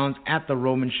media accounts at The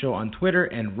Roman Show on Twitter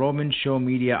and Roman Show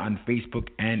Media on Facebook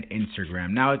and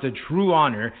Instagram. Now, it's a true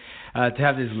honor to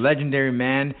have this legendary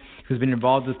man who's been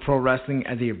involved with pro wrestling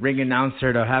as a ring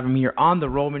announcer, to have him here on The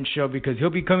Roman Show, because he'll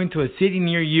be coming to a city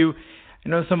near you. I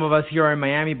know some of us here are in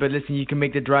Miami, but listen, you can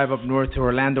make the drive up north to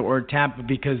Orlando or Tampa,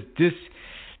 because this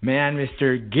man,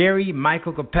 Mr. Gary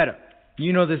Michael Cappetta,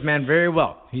 you know this man very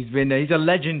well. He's a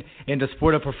legend in the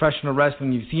sport of professional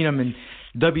wrestling. You've seen him in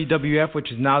WWF,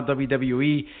 which is now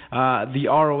WWE, the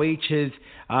ROHs,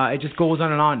 it just goes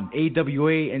on and on,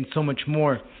 AWA, and so much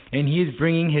more. And he is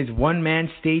bringing his one-man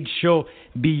stage show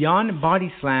Beyond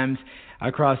Body Slams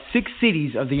across 6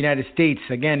 cities of the United States.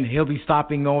 Again, he'll be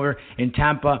stopping over in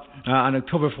Tampa on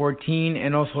October 14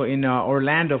 and also in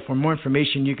Orlando. For more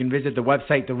information, you can visit the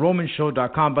website,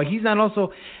 theromanshow.com. But he's not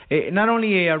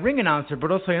only a ring announcer,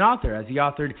 but also an author, as he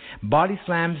authored Body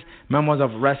Slams, Memoirs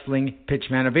of Wrestling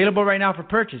Pitchman, available right now for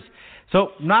purchase.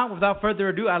 So now, without further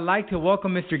ado, I'd like to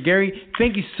welcome Mr. Gary.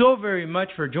 Thank you so very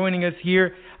much for joining us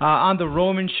here on The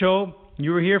Roman Show.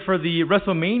 You were here for the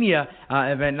WrestleMania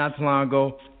event not too long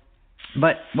ago.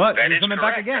 But what? You're coming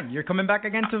back again. You're coming back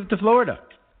again to Florida.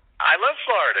 I love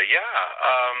Florida, yeah.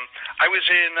 I was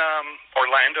in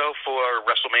Orlando for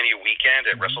WrestleMania weekend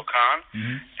at WrestleCon,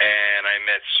 and I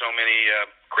met so many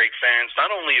great fans, not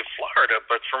only of Florida,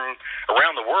 but from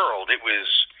around the world. It was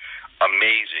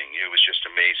amazing. It was just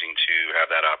amazing to have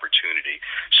that opportunity.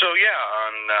 So, yeah,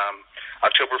 on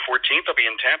October 14th, I'll be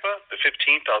in Tampa. The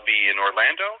 15th, I'll be in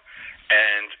Orlando.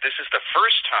 And this is the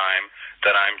first time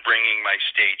that I'm bringing my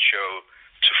stage show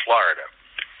to Florida.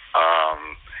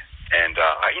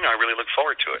 I really look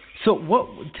forward to it. So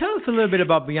tell us a little bit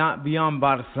about Beyond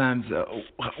Body Slams.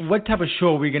 What type of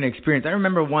show are we going to experience? I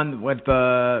remember one with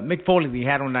Mick Foley. We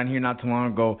had one down here not too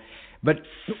long ago. But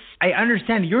I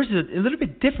understand yours is a little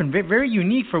bit different, very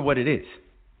unique for what it is.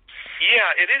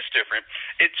 Yeah, it is different.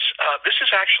 This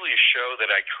is actually a show that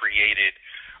I created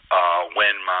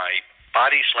when my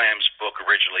Body Slams book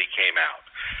originally came out.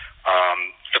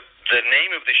 The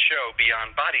name of the show,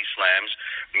 Beyond Body Slams,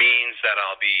 means that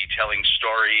I'll be telling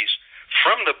stories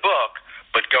from the book,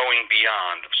 but going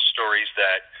beyond, stories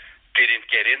that didn't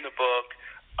get in the book,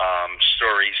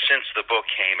 stories since the book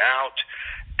came out.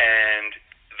 And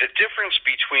the difference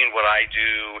between what I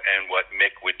do and what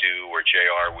Mick would do or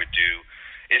JR would do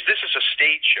is this is a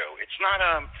stage show. It's not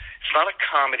a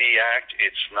comedy act.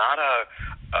 It's not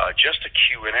just a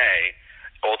Q&A,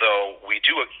 although we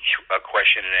do a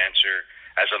question and answer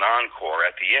as an encore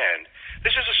at the end.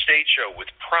 This is a stage show with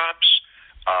props,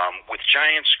 with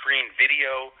giant screen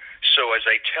video. So as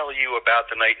I tell you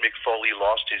about the night Mick Foley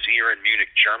lost his ear in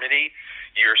Munich, Germany,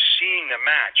 you're seeing the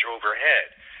match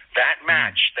overhead, that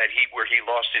match where he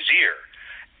lost his ear,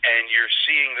 and you're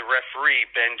seeing the referee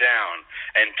bend down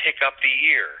and pick up the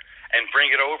ear and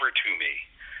bring it over to me.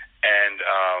 And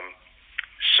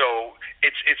so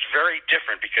it's very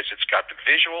different because it's got the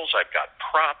visuals, I've got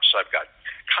props, I've got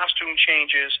costume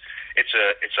changes. It's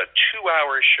a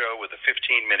 2-hour show with a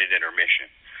 15-minute intermission.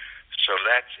 So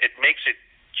it makes it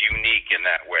unique in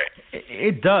that way.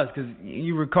 It does, because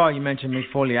you recall you mentioned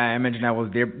Mick Foley. I mentioned I was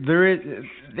there. There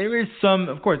is some,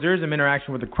 of course, there is some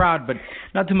interaction with the crowd, but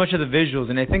not too much of the visuals.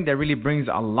 And I think that really brings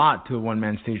a lot to a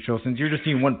one-man stage show, since you're just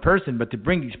seeing one person. But to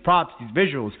bring these props, these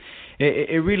visuals,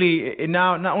 it really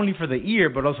now not only for the ear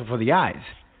but also for the eyes.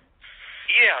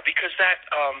 Yeah, because that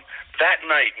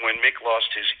night when Mick lost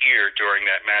his ear during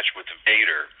that match with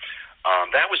Vader,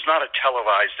 that was not a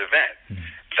televised event.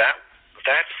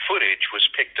 That footage was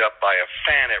picked up by a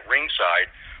fan at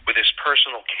ringside with his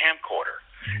personal camcorder.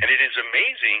 And it is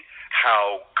amazing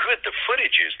how good the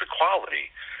footage is, the quality.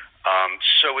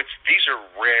 So these are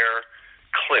rare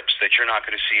clips that you're not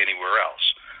going to see anywhere else.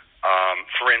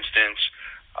 For instance,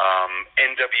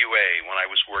 NWA, when I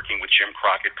was working with Jim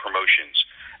Crockett Promotions,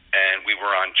 and we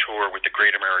were on tour with the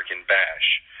Great American Bash.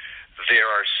 There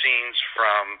are scenes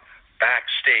from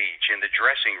backstage in the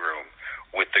dressing room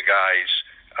with the guys,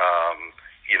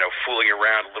 fooling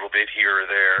around a little bit here or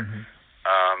there.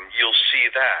 You'll see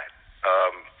that.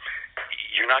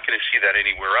 You're not going to see that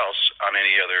anywhere else on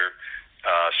any other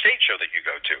stage show that you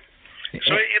go to.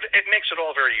 So it makes it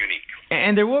all very unique.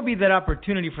 And there will be that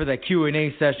opportunity for that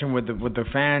Q&A session with the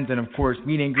fans, and of course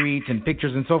meet and greets and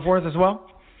pictures and so forth as well.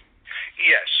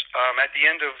 Yes. At the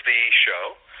end of the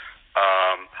show,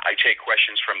 I take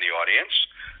questions from the audience.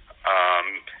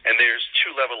 And there's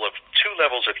two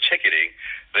levels of ticketing.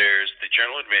 There's the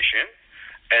general admission,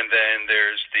 and then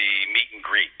there's the meet and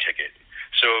greet ticket.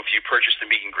 So if you purchase the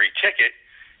meet and greet ticket,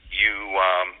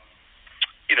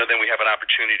 then we have an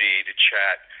opportunity to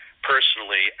chat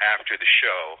personally after the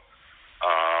show,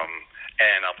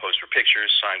 and I'll pose for pictures,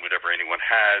 sign whatever anyone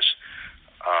has.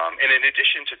 And in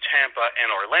addition to Tampa and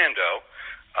Orlando,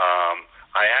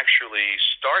 I actually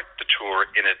start the tour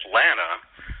in Atlanta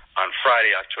on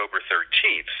Friday, October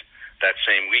 13th, that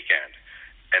same weekend.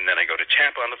 And then I go to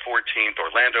Tampa on the 14th,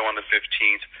 Orlando on the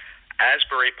 15th,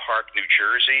 Asbury Park, New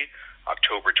Jersey,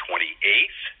 October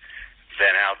 28th,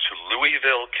 then out to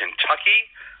Louisville,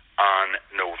 Kentucky on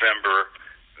November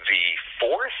the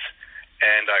 4th,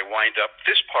 and I wind up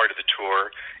this part of the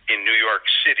tour in New York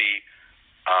City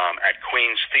at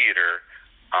Queen's Theater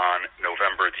on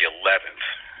November the 11th.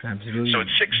 Absolutely. So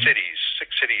it's six cities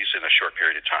in a short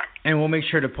period of time. And we'll make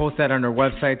sure to post that on our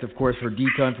website, of course, for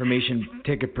detailed information,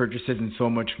 ticket purchases, and so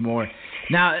much more.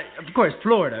 Now, of course,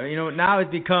 Florida, now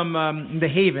it's become the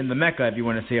haven, the mecca, if you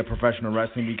want to say, of professional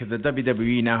wrestling, because the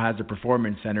WWE now has a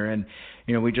performance center, and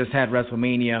we just had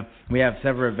WrestleMania. We have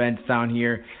several events down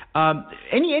here.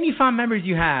 Any fond memories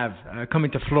you have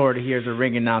coming to Florida here as a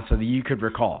ring announcer that you could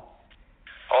recall?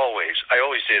 Always. I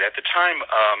always did. At the time,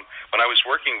 when I was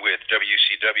working with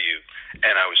WCW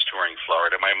and I was touring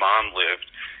Florida, my mom lived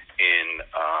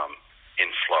in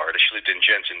Florida. She lived in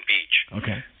Jensen Beach.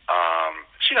 Okay.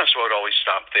 So I would always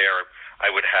stop there. I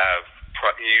would have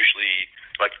usually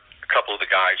like a couple of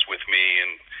the guys with me,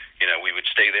 and we would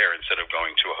stay there instead of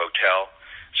going to a hotel.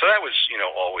 So that was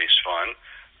always fun.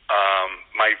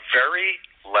 My very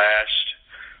last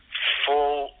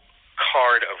full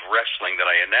card of wrestling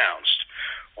that I announced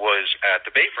was at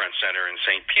the Bayfront Center in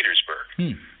St. Petersburg.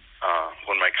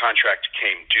 When my contract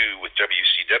came due with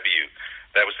WCW,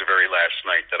 that was the very last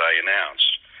night that I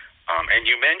announced. And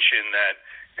you mentioned that,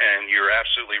 and you're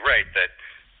absolutely right, that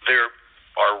there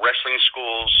are wrestling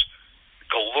schools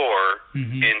galore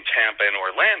in Tampa and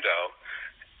Orlando.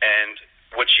 And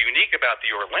what's unique about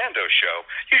the Orlando show,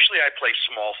 usually I play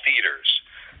small theaters,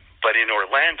 but in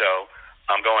Orlando,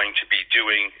 I'm going to be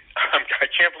doing,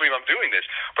 I can't believe I'm doing this,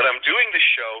 but I'm doing the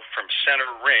show from Center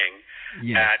Ring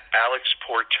at Alex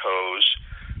Porto's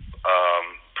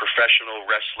Professional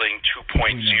Wrestling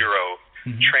 2.0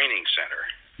 Training Center.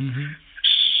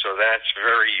 So that's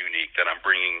very unique that I'm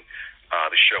bringing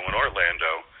the show in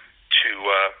Orlando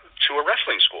to a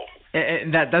wrestling school.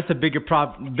 And that's the biggest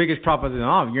prop of the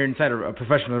all. You're inside a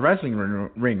professional wrestling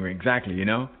ring, exactly, You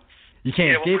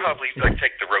can't escape. We'll probably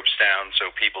take the ropes down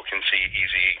so people can see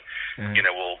easy.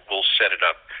 We'll set it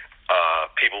up.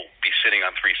 People will be sitting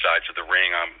on three sides of the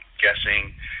ring, I'm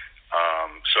guessing,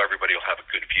 so everybody will have a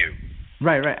good view.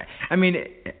 Right. I mean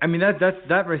that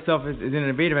by itself is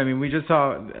innovative. I mean, we just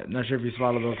saw. Not sure if you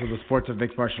followed those the sports of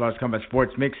mixed martial arts, combat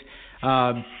sports mix.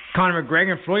 Conor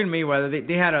McGregor and Floyd Mayweather.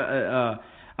 They had a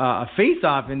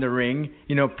face-off in the ring,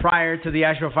 prior to the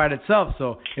actual fight itself.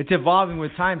 So it's evolving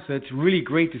with time. So it's really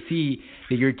great to see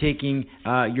that you're taking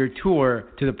your tour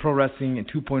to the Pro Wrestling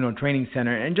 2.0 Training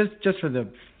Center. And just for the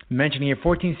mention here,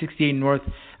 1468 North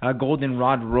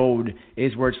Goldenrod Road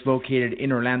is where it's located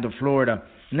in Orlando, Florida.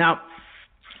 Now,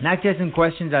 not just in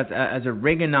questions as a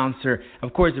ring announcer.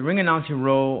 Of course, the ring announcing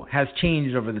role has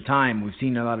changed over the time. We've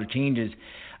seen a lot of changes.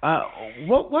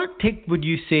 What take would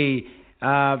you say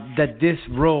that this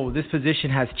role, this position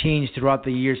has changed throughout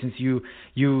the years since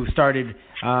you started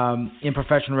in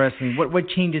professional wrestling? What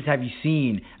changes have you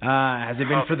seen? Has it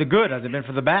been for the good? Has it been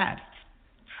for the bad?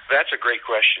 That's a great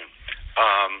question.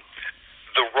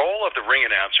 The role of the ring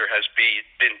announcer has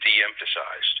been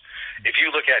de-emphasized. If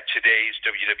you look at today's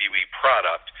WWE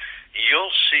product,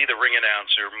 you'll see the ring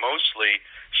announcer mostly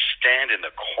stand in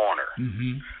the corner.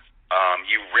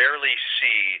 You rarely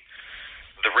see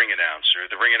the ring announcer.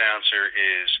 The ring announcer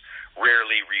is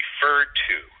rarely referred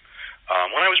to.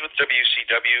 When I was with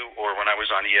WCW or when I was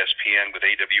on ESPN with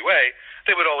AWA,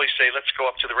 they would always say, let's go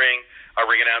up to the ring, our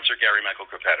ring announcer, Gary Michael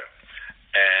Cappetta.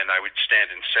 And I would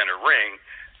stand in center ring,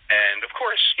 And, of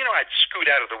course, I'd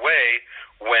scoot out of the way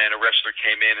when a wrestler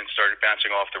came in and started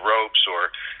bouncing off the ropes,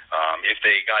 or if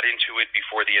they got into it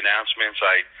before the announcements,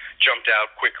 I jumped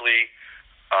out quickly.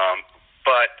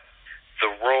 But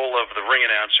the role of the ring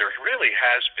announcer really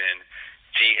has been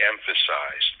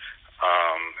de-emphasized.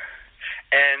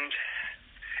 And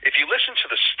if you listen to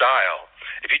the style,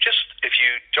 if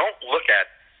you don't look at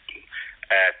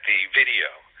the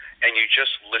video and you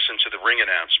just listen to the ring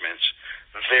announcements,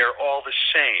 they're all the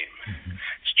same.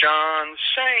 It's John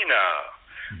Cena,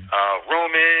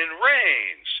 Roman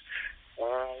Reigns.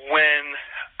 When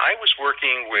I was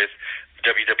working with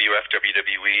WWF,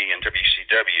 WWE, and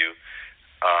WCW,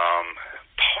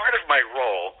 part of my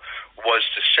role was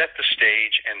to set the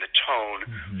stage and the tone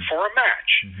for a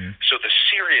match. So the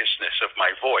seriousness of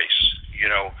my voice,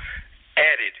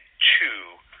 added to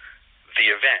the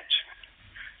event.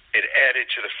 It added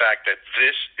to the fact that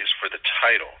this is for the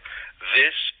title.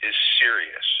 This is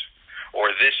serious.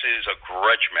 Or this is a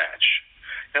grudge match.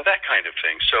 That kind of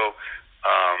thing. So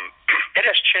it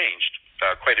has changed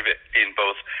quite a bit in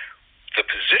both the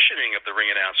positioning of the ring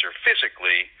announcer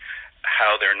physically,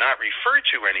 how they're not referred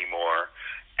to anymore,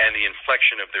 and the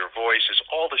inflection of their voice is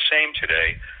all the same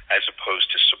today, as opposed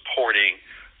to supporting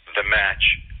the match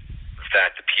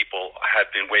that the people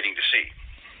have been waiting to see.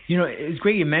 It's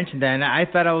great you mentioned that, and I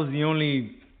thought I was the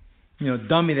only,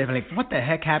 dummy that like, what the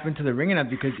heck happened to the ring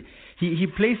announcer? Because he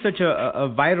plays such a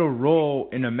vital role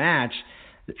in a match.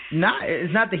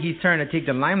 It's not that he's trying to take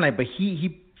the limelight, but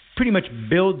he pretty much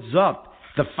builds up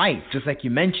the fight, just like you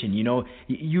mentioned.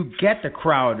 You get the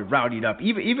crowd rowdied up,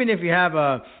 even if you have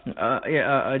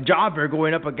a jobber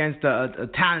going up against a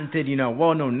talented,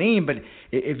 well-known name. But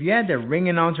if you had that ring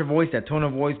announcer voice, that tone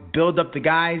of voice, build up the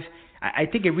guys, I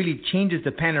think it really changes the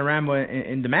panorama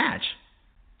in the match.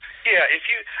 Yeah, if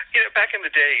you back in the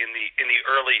day, in the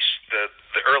early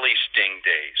Sting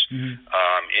days,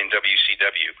 in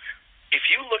WCW, if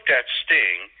you looked at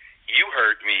Sting, you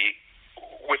heard me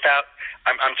without.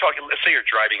 I'm talking. Let's say you're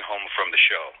driving home from the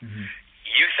show.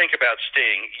 You think about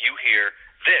Sting. You hear,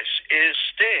 "This is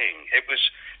Sting." It was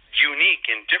unique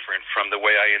and different from the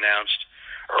way I announced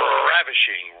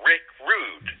 "Ravishing Rick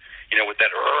Rude," with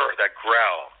that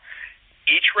growl.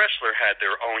 Each wrestler had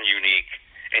their own unique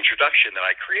introduction that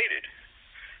I created,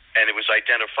 and it was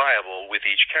identifiable with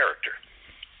each character.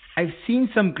 I've seen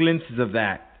some glimpses of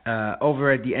that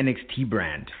over at the NXT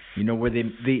brand, where they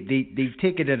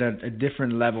take it at a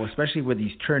different level, especially with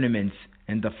these tournaments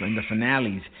and the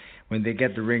finales, when they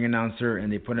get the ring announcer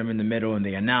and they put him in the middle and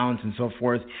they announce and so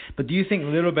forth. But do you think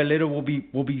little by little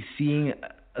we'll be seeing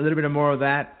a little bit more of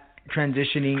that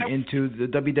transitioning into the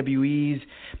WWE's,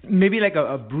 maybe like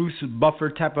a Bruce Buffer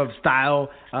type of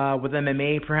style with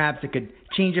MMA, perhaps, that could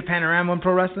change the panorama in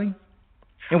pro wrestling?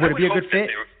 And would it be a good fit?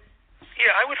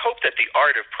 Yeah, I would hope that the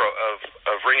art of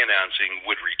ring announcing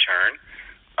would return,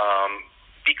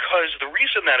 because the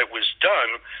reason that it was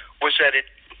done was that it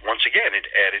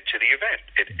added to the event.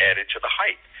 It added to the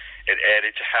hype. It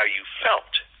added to how you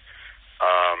felt.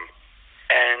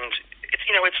 And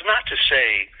it's not to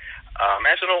say,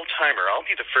 as an old-timer, I'll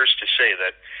be the first to say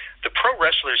that the pro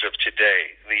wrestlers of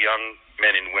today, the young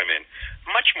men and women,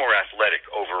 much more athletic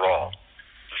overall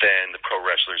than the pro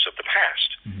wrestlers of the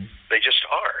past. They just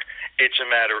are. It's a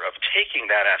matter of taking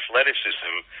that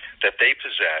athleticism that they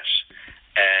possess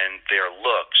and their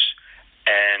looks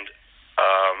and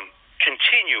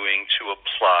continuing to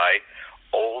apply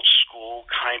old-school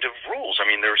kind of rules. I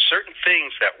mean, there are certain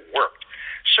things that worked,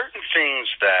 certain things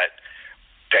that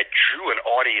drew an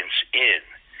audience in.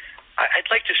 I'd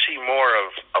like to see more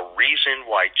of a reason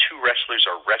why two wrestlers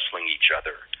are wrestling each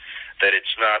other. That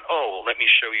it's not, let me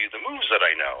show you the moves that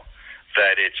I know.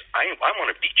 That it's, I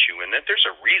want to beat you, and that there's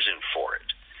a reason for it.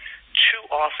 Too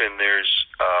often there's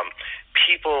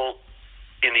people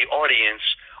in the audience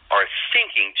are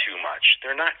thinking too much.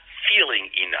 They're not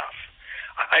feeling enough.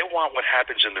 I want what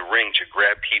happens in the ring to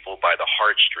grab people by the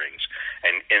heartstrings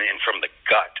and from the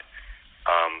gut.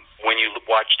 When you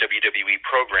watch WWE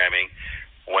programming,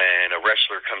 when a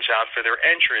wrestler comes out for their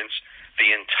entrance,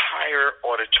 the entire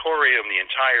auditorium, the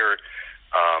entire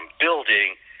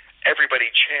building, everybody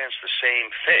chants the same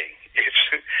thing.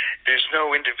 There's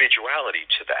no individuality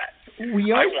to that.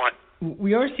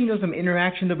 We are seeing some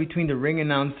interaction though between the ring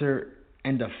announcer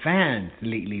and the fans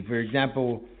lately. For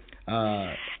example,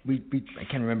 I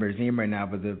can't remember his name right now,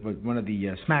 but one of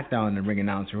the SmackDown ring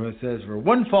announcer who says for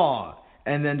one fall,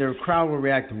 and then the crowd will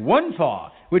react to one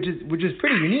fall, which is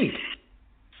pretty unique.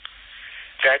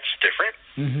 That's different.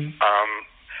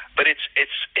 But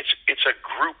it's a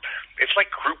group. It's like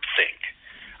groupthink.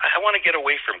 I want to get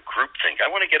away from groupthink. I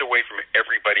want to get away from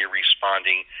everybody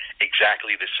responding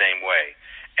exactly the same way.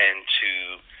 and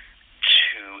to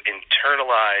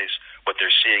internalize what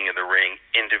they're seeing in the ring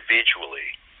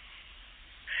individually.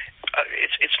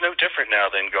 It's no different now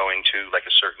than going to like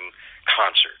a certain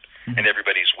concert and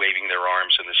everybody's waving their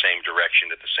arms in the same direction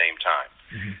at the same time.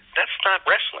 That's not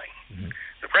wrestling.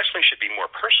 The wrestling should be more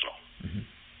personal.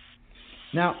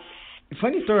 Now,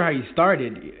 funny story how you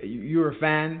started. You were a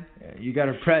fan. You got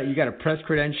a press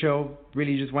credential.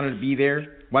 Really, just wanted to be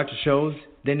there, watch the shows.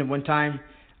 Then at one time,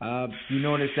 you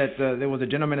noticed that there was a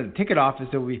gentleman at the ticket office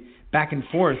that would be back and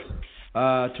forth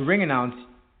to ring announce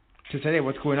to say, hey,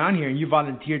 what's going on here? And you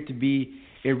volunteered to be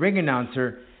a ring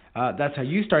announcer. That's how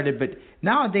you started. But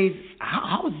nowadays,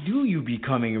 how do you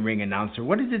becoming a ring announcer?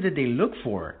 What is it that they look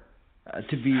for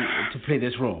to play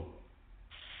this role?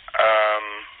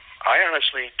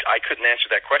 I couldn't answer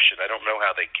that question. I don't know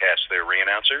how they cast their ring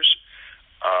announcers.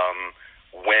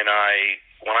 When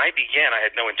I began, I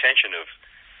had no intention of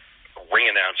ring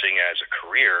announcing as a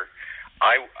career.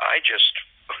 I just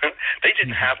they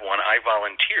didn't have one. I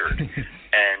volunteered,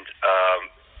 and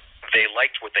they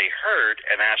liked what they heard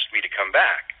and asked me to come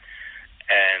back.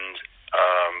 And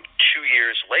 2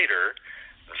 years later,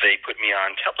 they put me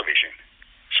on television.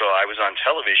 So I was on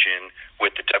television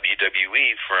with the WWE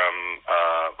for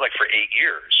 8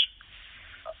 years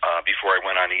before I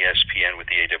went on ESPN with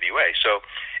the AWA. So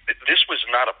this was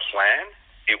not a plan.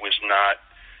 It was not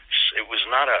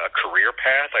a career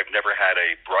path. I've never had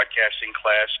a broadcasting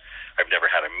class. I've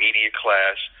never had a media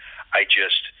class. I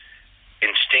just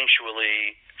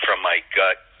instinctually, from my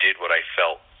gut, did what I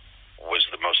felt was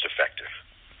the most effective.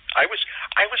 I was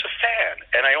a fan,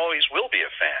 and I always will be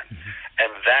a fan,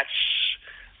 and that's.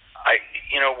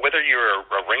 Whether you're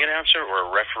a ring announcer or a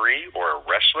referee or a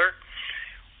wrestler,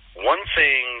 one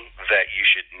thing that you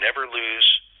should never lose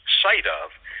sight of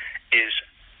is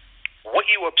what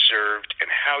you observed and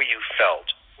how you felt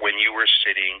when you were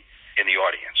sitting in the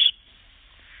audience.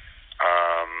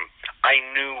 I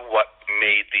knew what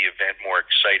made the event more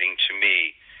exciting to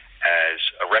me as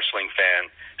a wrestling fan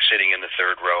sitting in the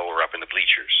third row or up in the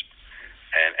bleachers.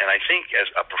 And I think as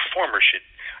a performer should,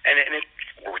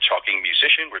 we're talking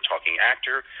musician, we're talking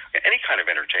actor, any kind of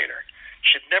entertainer,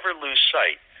 should never lose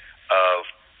sight of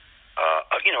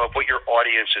what your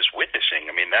audience is witnessing.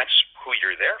 I mean, that's who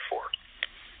you're there for.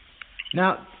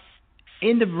 Now,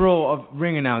 in the role of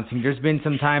ring announcing, there's been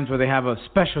some times where they have a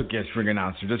special guest ring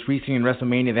announcer. Just recently in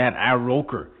WrestleMania, they had Al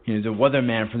Roker, the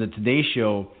weatherman from the Today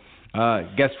Show,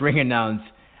 guest ring announce.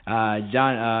 He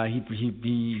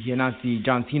announced the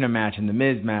John Cena match and the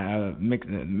Miz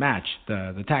match,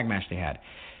 the tag match they had.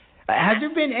 Has there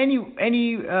been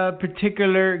any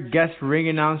particular guest ring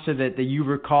announcer that you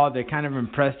recall that kind of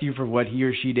impressed you for what he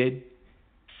or she did?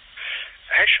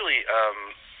 Actually,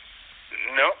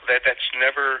 no, that's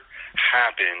never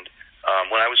happened.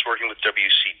 When I was working with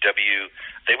WCW,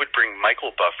 they would bring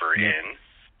Michael Buffer in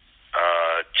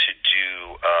to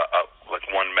do like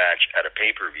one match at a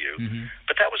pay-per-view,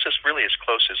 but that was just really as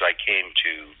close as I came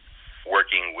to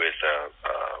working with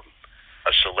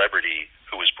a celebrity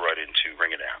who was brought in to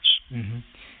ring announce.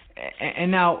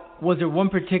 And now, was there one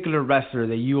particular wrestler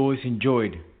that you always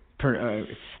enjoyed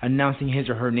announcing his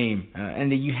or her name,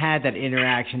 and that you had that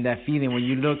interaction, that feeling when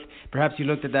you looked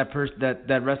at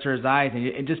that wrestler's eyes, and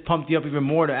it just pumped you up even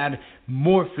more to add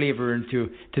more flavor to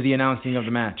the announcing of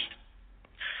the match?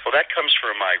 Well, that comes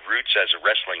from my roots as a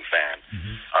wrestling fan.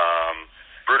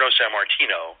 Bruno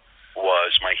Sammartino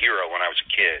was my hero when I was a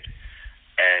kid.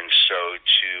 And so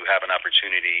to have an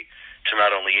opportunity to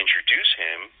not only introduce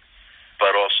him,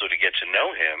 but also to get to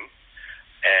know him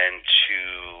and to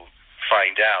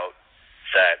find out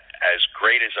that as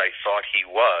great as I thought he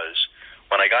was,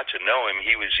 when I got to know him,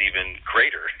 he was even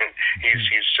greater.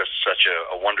 He's just such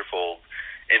a wonderful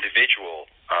individual.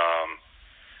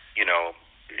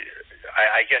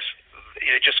 I guess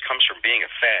it just comes from being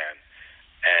a fan.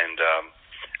 And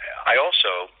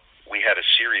we had a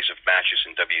series of matches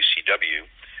in WCW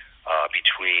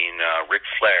between Ric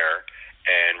Flair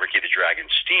and Ricky the Dragon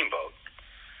Steamboat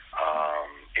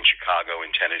in Chicago,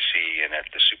 in Tennessee, and at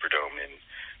the Superdome in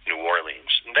New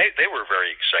Orleans. And they were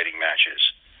very exciting matches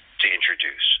to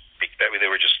introduce. I mean,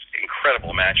 they were just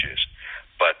incredible matches.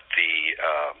 But the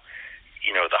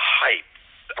hype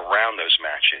around those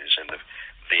matches and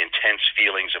the intense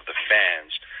feelings of the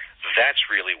fans,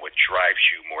 that's really what drives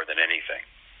you more than anything.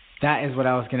 That is what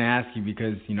I was going to ask you,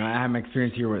 because I have my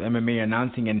experience here with MMA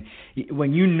announcing, and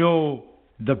when you know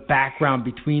the background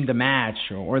between the match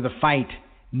or the fight,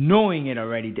 knowing it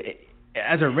already,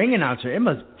 as a ring announcer, it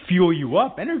must fuel you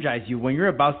up, energize you when you're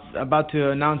about to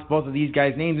announce both of these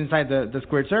guys' names inside the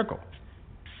squared circle.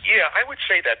 Yeah, I would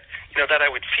say that that I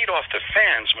would feed off the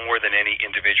fans more than any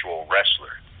individual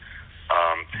wrestler.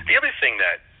 The other thing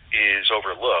that is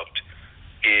overlooked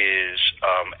is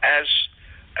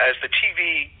as the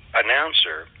TV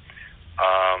announcer,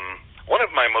 one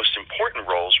of my most important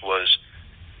roles was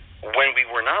when we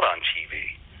were not on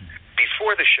TV,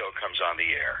 before the show comes on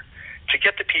the air, to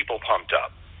get the people pumped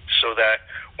up so that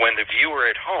when the viewer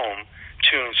at home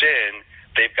tunes in,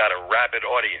 they've got a rabid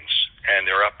audience and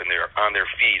they're up and they're on their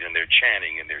feet and they're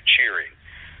chanting and they're cheering.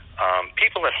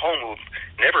 People at home who've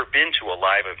never been to a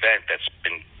live event that's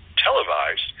been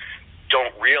televised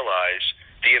don't realize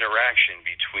the interaction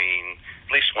between,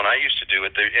 at least when I used to do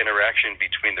it, the interaction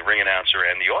between the ring announcer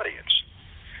and the audience.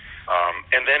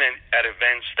 And then at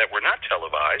events that were not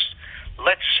televised,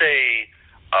 let's say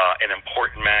an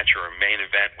important match or a main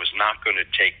event was not going to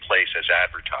take place as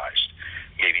advertised.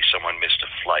 Maybe someone missed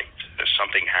a flight or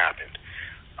something happened.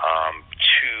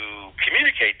 To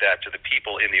communicate that to the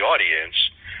people in the audience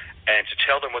and to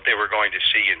tell them what they were going to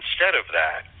see instead of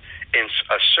that in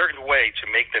a certain way to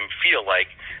make them feel like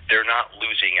they're not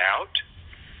losing out,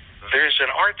 there's an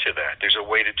art to that. There's a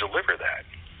way to deliver that.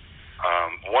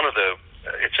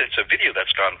 It's a video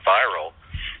that's gone viral,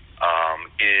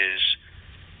 is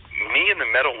me in the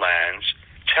Meadowlands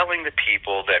telling the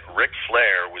people that Ric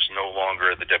Flair was no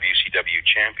longer the WCW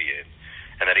champion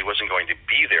and that he wasn't going to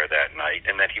be there that night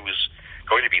and that he was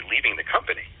going to be leaving the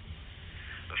company.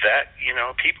 That,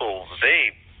 people, they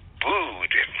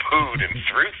booed and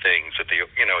threw things at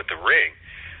the ring.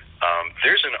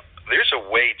 There's a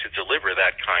way to deliver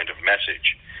that kind of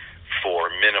message for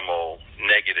minimal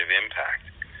negative impact.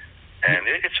 And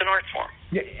it's an art form.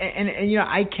 Yeah, and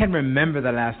I can't remember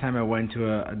the last time I went to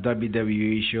a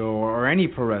WWE show or any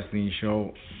pro wrestling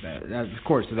show, that, of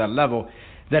course, to that level,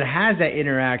 that has that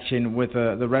interaction with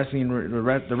the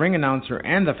ring announcer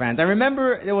and the fans. I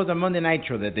remember there was a Monday Night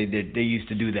show that they did. They used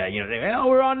to do that.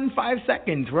 We're on in 5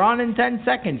 seconds. We're on in 10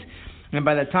 seconds. And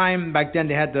by the time back then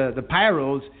they had the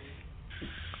pyros,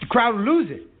 the crowd would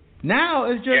lose it. Now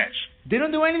it's just they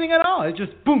don't do anything at all. It's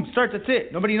just boom, start, that's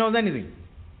it. Nobody knows anything.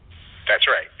 That's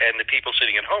right. And the people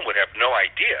sitting at home would have no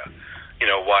idea,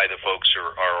 why the folks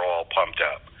are all pumped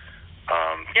up.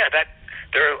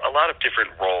 There are a lot of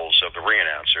different roles of the ring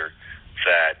announcer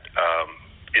that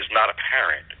is not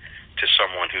apparent to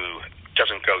someone who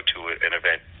doesn't go to an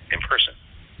event in person.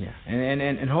 Yeah,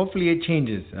 and hopefully it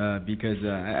changes because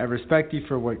I respect you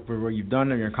for what you've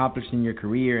done and you're accomplished in your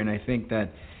career, and I think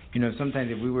that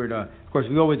sometimes if we were to, of course,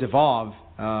 we always evolve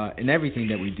in everything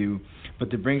that we do, but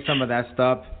to bring some of that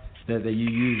stuff that you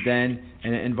used then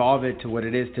and involve it to what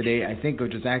it is today, I think it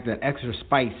would just add that extra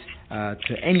spice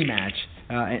to any match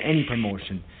and any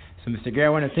promotion. So, Mr. Gary, I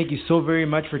want to thank you so very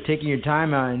much for taking your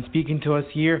time and speaking to us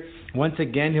here. Once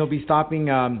again, he'll be stopping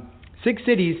 6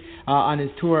 cities on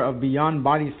his tour of Beyond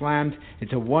Body Slams.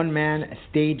 It's a one-man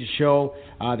stage show.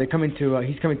 He's coming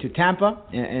to Tampa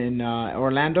in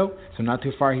Orlando, so not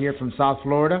too far here from South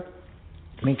Florida.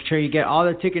 Make sure you get all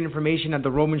the ticket information at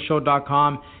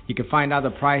theromanshow.com. You can find out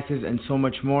the prices and so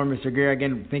much more. Mr. Gary,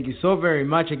 again, thank you so very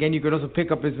much. Again, you could also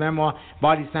pick up his memoir,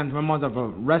 Body Slams Memoirs of a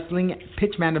Wrestling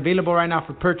Pitchman, available right now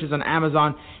for purchase on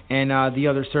Amazon and the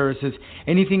other services.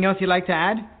 Anything else you'd like to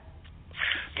add?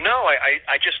 No, I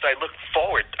look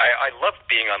forward. I love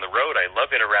being on the road. I love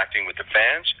interacting with the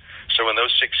fans. So in those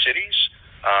 6 cities,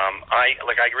 I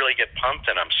really get pumped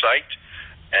and I'm psyched.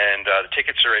 And the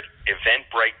tickets are at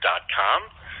eventbrite.com.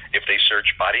 If they search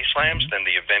Body Slams, then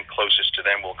the event closest to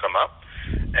them will come up.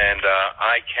 And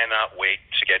I cannot wait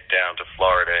to get down to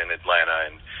Florida and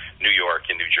Atlanta and New York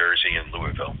and New Jersey and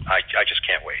Louisville. I just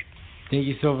can't wait. Thank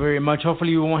you so very much.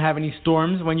 Hopefully we won't have any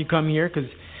storms when you come here because,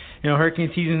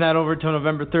 hurricane season's not over until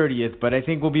November 30th. But I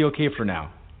think we'll be okay for now.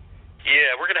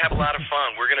 Yeah, we're gonna have a lot of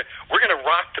fun. We're gonna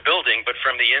rock the building, but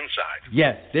from the inside.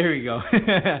 Yes, there you go.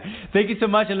 Thank you so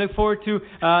much, and look forward to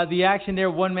the action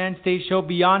there. One-man stage show,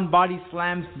 Beyond Body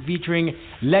Slams, featuring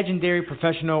legendary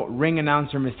professional ring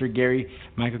announcer Mr. Gary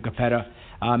Michael Cappetta.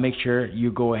 Make sure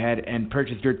you go ahead and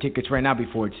purchase your tickets right now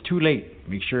before it's too late.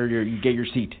 Make sure you get your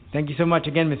seat. Thank you so much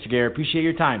again, Mr. Gary. Appreciate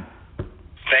your time.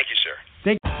 Thank you, sir.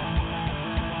 Thank you.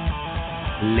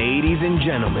 Ladies and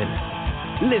gentlemen,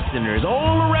 listeners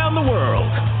all around the world,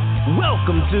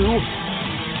 welcome to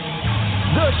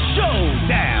The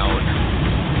Showdown.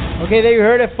 Okay, there you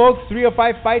heard it, folks.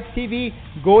 305 Fights TV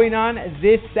going on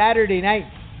this Saturday night.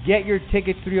 Get your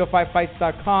tickets.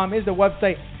 305fights.com is the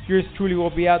website. Yours truly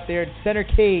will be out there. Center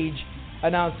cage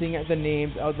announcing the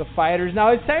names of the fighters. Now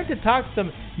it's time to talk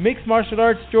some mixed martial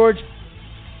arts, George.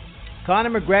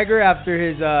 Conor McGregor, after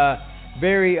his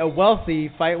very wealthy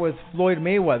fight with Floyd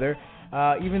Mayweather,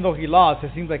 even though he lost,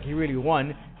 it seems like he really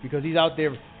won because he's out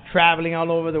there traveling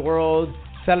all over the world,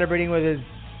 celebrating with his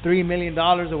 $3 million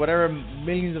or whatever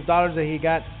millions of dollars that he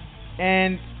got.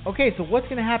 And okay, so what's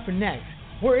gonna happen next?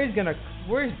 Where is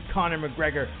Conor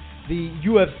McGregor, the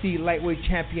UFC lightweight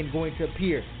champion, going to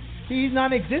appear? He's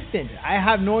non-existent. I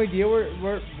have no idea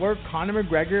where Conor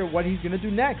McGregor, what he's gonna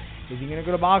do next. Is he gonna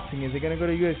go to boxing? Is he gonna go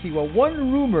to UFC? Well,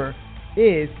 one rumor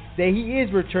is that he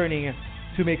is returning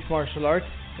to mixed martial arts,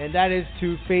 and that is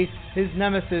to face his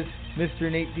nemesis,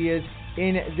 Mr. Nate Diaz,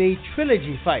 in the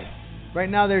trilogy fight. Right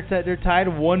now they're tied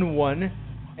 1-1,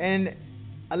 and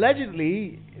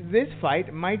allegedly this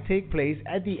fight might take place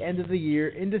at the end of the year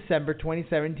in December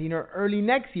 2017 or early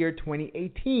next year,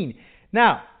 2018.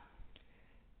 Now,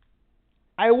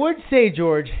 I would say,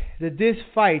 George, that this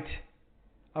fight,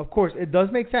 of course, it does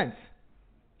make sense,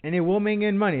 and it will bring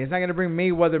in money. It's not going to bring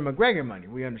Mayweather-McGregor money.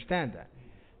 We understand that.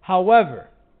 However,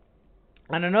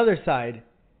 on another side,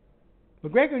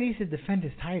 McGregor needs to defend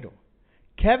his title.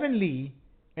 Kevin Lee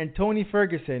and Tony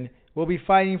Ferguson will be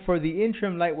fighting for the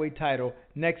interim lightweight title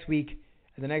next week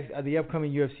at the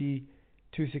upcoming UFC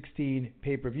 216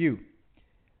 pay-per-view.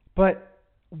 But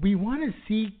we want to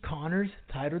see Conor's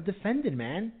title defended,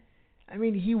 man. I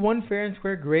mean, he won fair and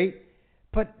square, great.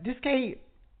 But this guy,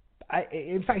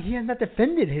 in fact, he has not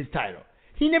defended his title.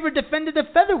 He never defended the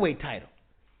featherweight title.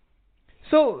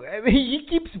 So, I mean, he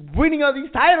keeps winning all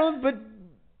these titles, but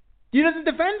he doesn't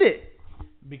defend it.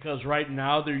 Because right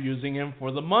now they're using him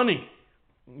for the money.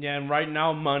 Yeah, and right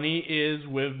now money is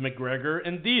with McGregor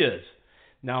and Diaz.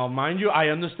 Now, mind you, I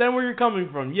understand where you're coming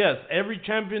from. Yes, every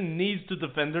champion needs to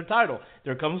defend their title.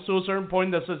 There comes to a certain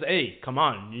point that says, hey, come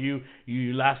on,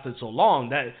 you lasted so long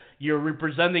that you're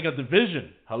representing a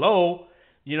division. Hello?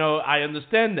 You know, I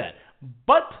understand that.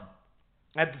 But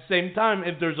at the same time,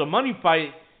 if there's a money fight,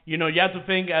 you know, you have to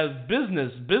think as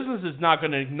business. Business is not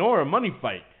going to ignore a money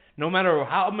fight. No matter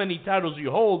how many titles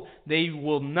you hold, they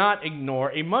will not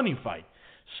ignore a money fight.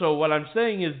 So what I'm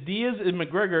saying is Diaz and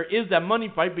McGregor is that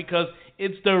money fight because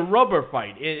it's the rubber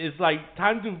fight. It's like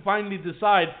time to finally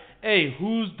decide, hey,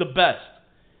 who's the best?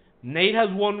 Nate has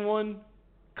won one,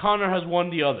 Conor has won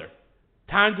the other.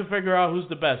 Time to figure out who's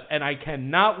the best. And I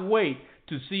cannot wait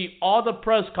to see all the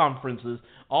press conferences,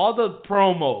 all the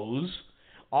promos,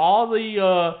 all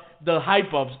the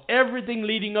hype-ups, everything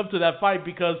leading up to that fight,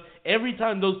 because every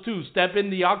time those two step in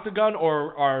the octagon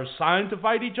or are signed to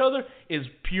fight each other is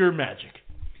pure magic.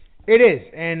 It is,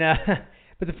 and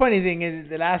but the funny thing is,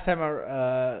 the last time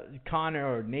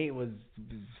Conor or Nate was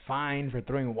fined for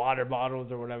throwing water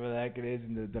bottles or whatever the heck it is,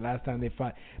 and the last time they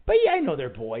fought. But yeah, I know they're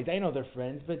boys, I know they're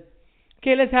friends, but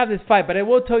okay, let's have this fight. But I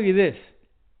will tell you this: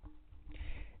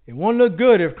 it won't look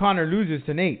good if Conor loses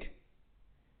to Nate.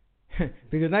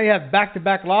 Because now you have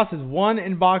back-to-back losses, one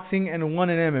in boxing and one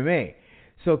in MMA.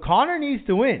 So Conor needs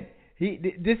to win.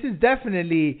 This is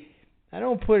definitely, I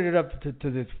don't put it up to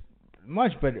this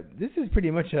much, but this is pretty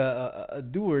much a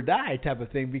do-or-die type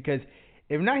of thing, because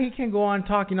if not, he can't go on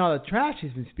talking all the trash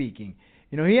he's been speaking.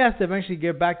 You know, he has to eventually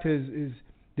get back to his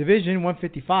division,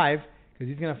 155, because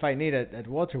he's going to fight Nate at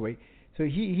welterweight. So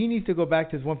he needs to go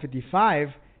back to his 155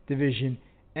 division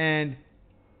and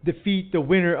defeat the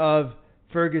winner of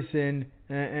Ferguson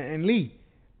and Lee.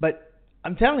 But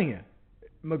I'm telling you,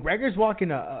 McGregor's walking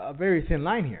a very thin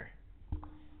line here.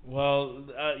 Well,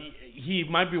 he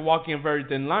might be walking a very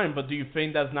thin line, but do you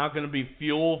think that's not going to be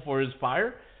fuel for his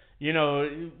fire? You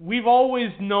know, we've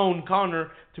always known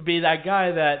Conor to be that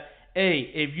guy that,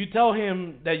 hey, if you tell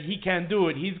him that he can't do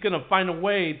it, he's going to find a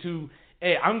way to,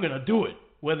 hey, I'm going to do it,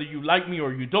 whether you like me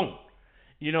or you don't.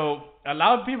 You know, a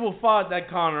lot of people thought that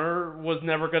Conor was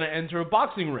never going to enter a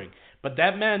boxing ring. But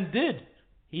that man did.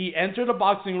 He entered a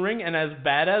boxing ring, and as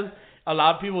bad as a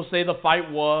lot of people say the fight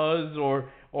was,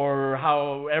 or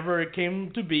however it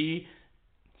came to be,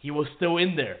 he was still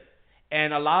in there.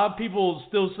 And a lot of people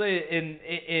still say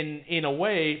in a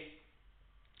way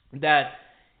that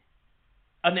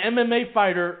an MMA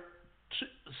fighter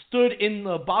stood in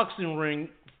the boxing ring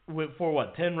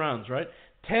for 10 rounds, right?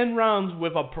 10 rounds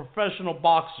with a professional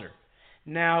boxer.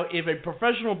 Now, if a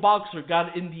professional boxer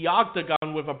got in the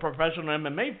octagon with a professional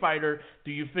MMA fighter,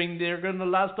 do you think they're going to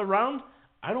last a round?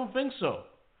 I don't think so.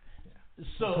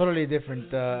 So totally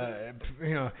different,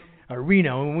 arena.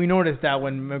 And we noticed that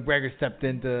when McGregor stepped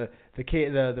into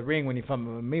the ring when he fought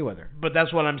Mayweather. But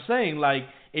that's what I'm saying. Like,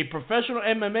 a professional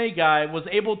MMA guy was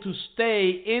able to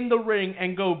stay in the ring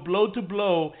and go blow to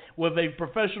blow with a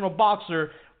professional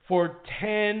boxer for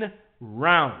 10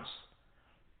 rounds.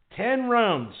 10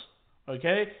 rounds.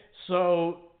 Okay,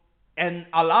 so, and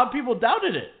a lot of people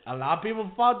doubted it. A lot of people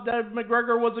thought that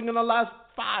McGregor wasn't going to last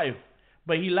 5,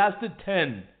 but he lasted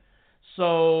 10.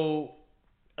 So,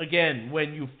 again,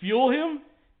 when you fuel him,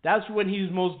 that's when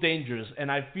he's most dangerous. And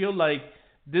I feel like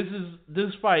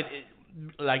this fight,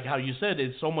 like how you said,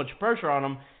 it's so much pressure on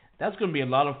him. That's going to be a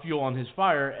lot of fuel on his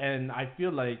fire, and I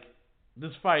feel like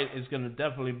this fight is going to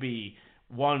definitely be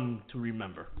one to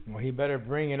remember. Well, he better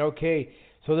bring it. Okay,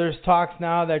 so there's talks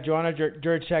now that Joanna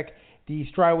Jędrzejczyk, the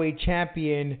strawweight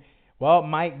champion,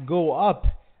 might go up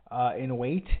in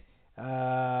weight.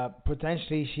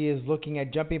 Potentially, she is looking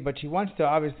at jumping, but she wants to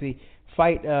obviously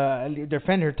fight,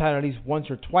 defend her title at least once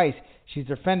or twice. She's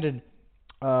defended.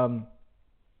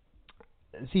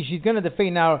 She's going to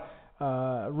defend now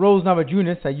Rose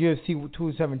Namajunas at UFC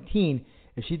 217.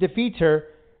 If she defeats her,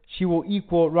 she will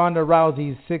equal Ronda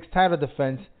Rousey's 6th title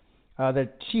defense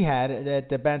that she had at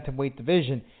the bantamweight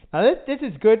division. Now, this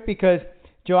is good because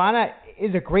Joanna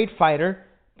is a great fighter,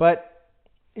 but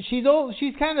she's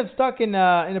kind of stuck in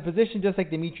a position just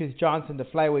like Demetrius Johnson, the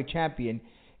flyweight champion.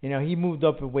 You know, he moved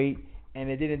up a weight, and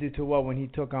it didn't do too well when he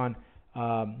took on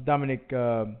Dominic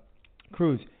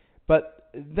Cruz. But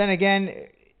then again,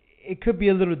 it could be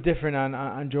a little different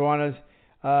on Joanna's.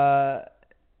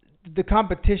 The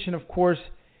competition, of course,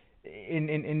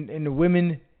 in the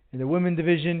women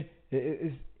division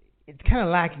it's kind of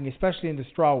lacking, especially in the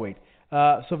strawweight.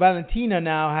 So Valentina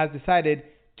now has decided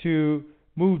to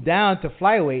move down to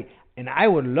flyweight, and I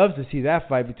would love to see that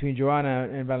fight between Joanna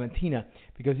and Valentina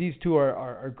because these two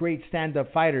are great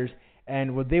stand-up fighters,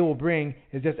 and what they will bring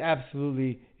is just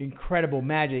absolutely incredible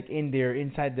magic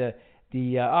inside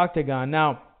the octagon.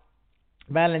 Now,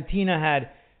 Valentina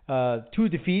had 2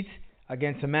 defeats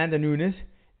against Amanda Nunes,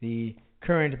 the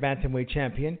current bantamweight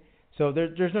champion. So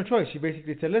there's no choice. She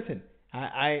basically said, listen,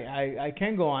 I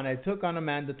can't go on. I took on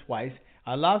Amanda twice.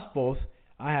 I lost both.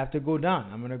 I have to go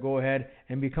down. I'm going to go ahead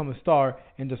and become a star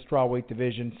in the strawweight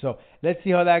division. So let's see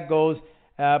how that goes.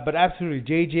 But absolutely,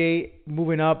 JJ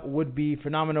moving up would be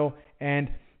phenomenal. And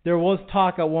there was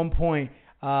talk at one point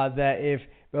that if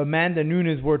Amanda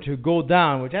Nunes were to go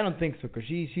down, which I don't think so because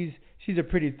she's a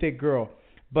pretty thick girl,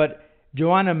 but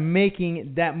Joanna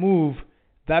making that move,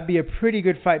 that'd be a pretty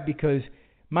good fight because,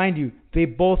 mind you, they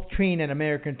both train at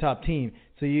American Top Team.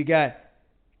 So you got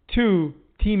 2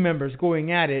 team members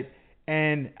going at it,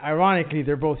 and ironically,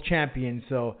 they're both champions.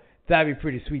 So that'd be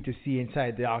pretty sweet to see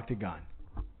inside the octagon.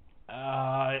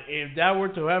 If that were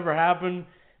to ever happen,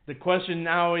 the question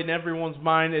now in everyone's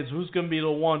mind is who's going to be the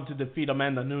one to defeat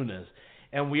Amanda Nunes.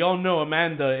 And we all know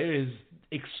Amanda is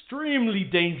extremely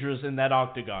dangerous in that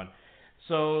octagon.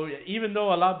 So even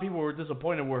though a lot of people were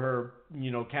disappointed with her,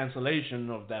 cancellation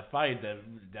of that fight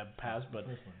that passed, but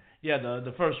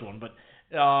the first one. But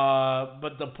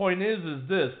the point is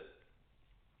this: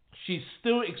 she's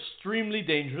still extremely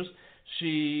dangerous.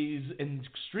 She's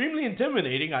extremely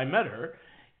intimidating. I met her,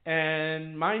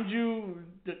 and mind you,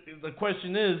 the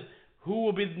question is who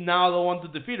will be now the one to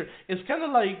defeat her. It's kind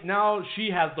of like now she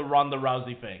has the Ronda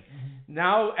Rousey thing. Mm-hmm.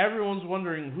 Now everyone's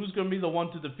wondering who's going to be the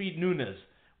one to defeat Nunes.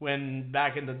 When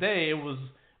back in the day, it was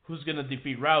who's going to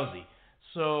defeat Rousey.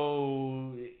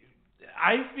 So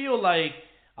I feel like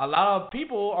a lot of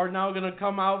people are now going to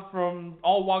come out from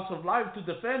all walks of life to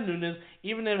defend Nunes,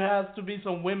 even if it has to be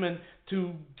some women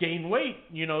to gain weight,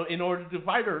 in order to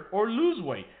fight her or lose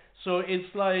weight. So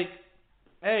it's like,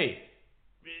 hey,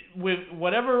 with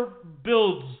whatever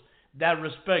builds that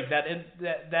respect,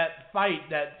 that fight,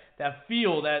 that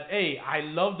feel that, hey, I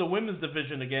love the women's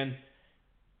division again,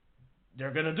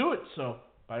 they're going to do it, so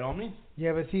by all means.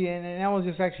 Yeah, but see, and I was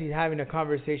just actually having a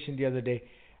conversation the other day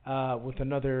with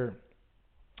another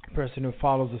person who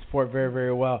follows the sport very,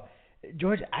 very well.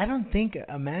 George, I don't think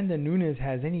Amanda Nunes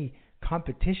has any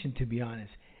competition, to be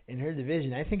honest, in her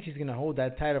division. I think she's going to hold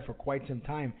that title for quite some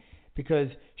time because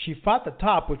she fought the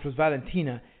top, which was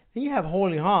Valentina. Then you have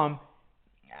Holly Holm.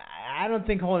 I don't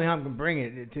think Holly Holm can bring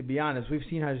it, to be honest. We've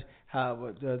seen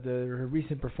how her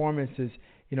recent performances.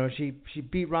 She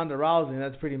beat Ronda Rousey, and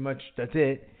that's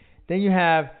it. Then you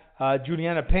have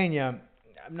Juliana Pena.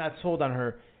 I'm not sold on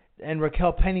her. And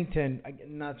Raquel Pennington,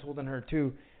 I'm not sold on her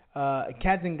too.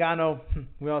 Kat Zingano,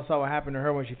 we all saw what happened to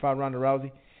her when she fought Ronda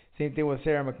Rousey. Same thing with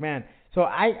Sarah McMahon. So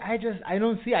I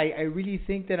don't see. I really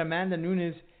think that Amanda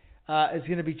Nunes is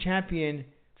going to be champion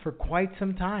for quite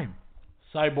some time.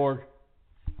 Cyborg.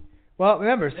 Well,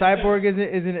 remember, Cyborg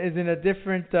is in a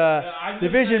different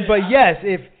division. But yes,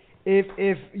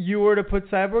 if you were to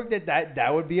put Cyborg,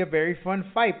 that would be a very fun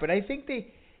fight. But I think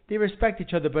they respect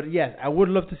each other. But yes, I would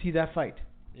love to see that fight.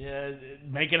 Yeah,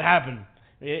 make it happen.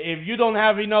 If you don't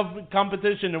have enough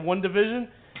competition in one division,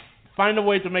 find a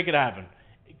way to make it happen.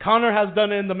 Conor has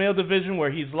done it in the male division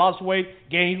where he's lost weight,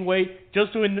 gained weight,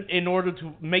 just in order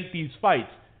to make these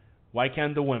fights. Why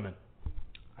can't the women?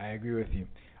 I agree with you.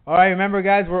 All right, remember,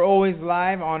 guys, we're always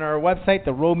live on our website,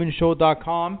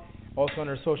 theromanshow.com. Also on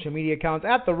our social media accounts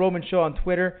at The Roman Show on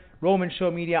Twitter, Roman Show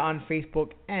Media on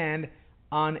Facebook, and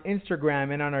on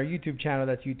Instagram, and on our YouTube channel.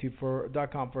 That's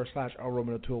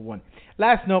youtube.com/RomanO201.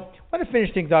 Last note, I want to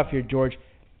finish things off here, George.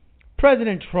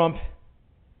 President Trump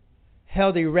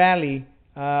held a rally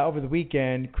over the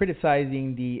weekend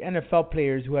criticizing the NFL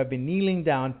players who have been kneeling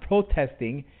down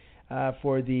protesting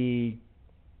for the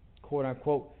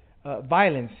quote-unquote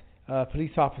violence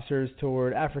police officers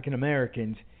toward African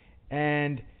Americans.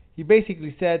 And he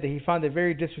basically said that he found it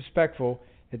very disrespectful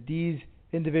that these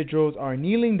individuals are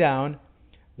kneeling down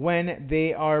when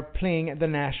they are playing the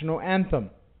national anthem.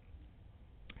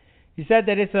 He said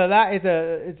that it's a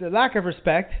lack of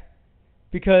respect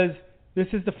because this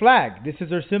is the flag. This is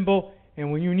their symbol,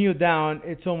 and when you kneel down,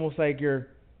 it's almost like you're,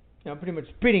 pretty much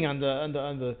spitting on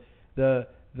the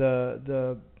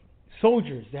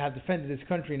soldiers that have defended this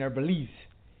country and our beliefs.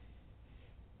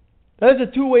 That is a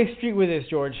two-way street with this,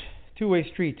 George. Two-way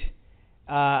street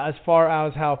as far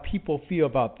as how people feel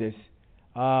about this.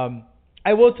 I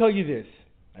will tell you this.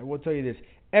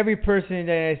 Every person in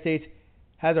the United States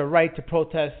has a right to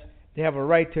protest. They have a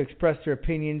right to express their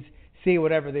opinions, say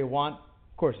whatever they want.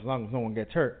 Of course, as long as no one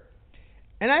gets hurt.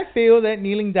 And I feel that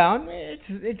kneeling down,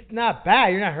 it's not bad.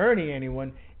 You're not hurting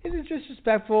anyone. It's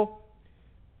disrespectful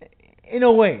in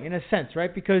a way, in a sense,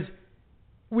 right? Because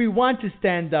we want to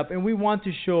stand up and we want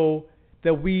to show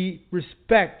that we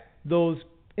respect those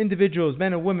individuals,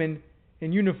 men and women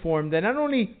in uniform, that not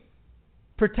only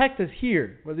protect us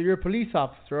here, whether you're a police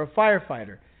officer or a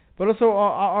firefighter, but also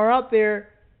are out there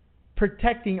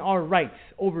protecting our rights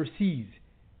overseas,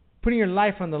 putting your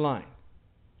life on the line,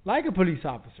 like a police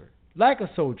officer, like a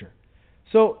soldier.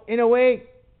 So in a way,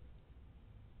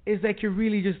 it's like you're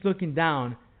really just looking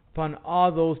down upon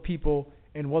all those people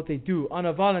and what they do on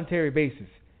a voluntary basis.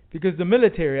 Because the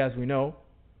military, as we know,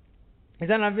 is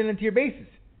on a volunteer basis.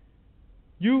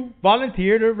 You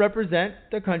volunteer to represent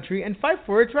the country and fight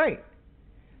for its right.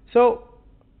 So,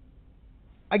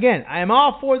 again, I am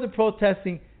all for the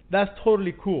protesting. That's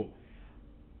totally cool.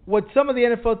 What some of the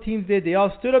NFL teams did, they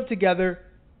all stood up together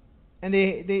and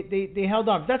they held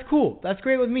arms. That's cool. That's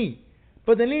great with me.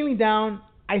 But the kneeling down,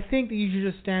 I think that you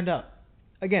should just stand up.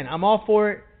 Again, I'm all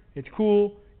for it. It's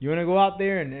cool. You want to go out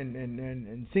there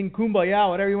and sing Kumbaya,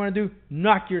 whatever you want to do,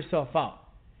 knock yourself out.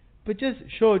 But just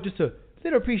show just a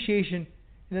little appreciation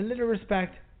and a little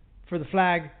respect for the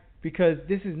flag, because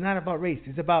this is not about race.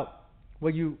 It's about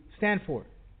what you stand for.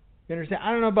 You understand?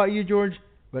 I don't know about you, George,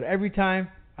 but every time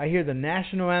I hear the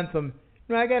national anthem,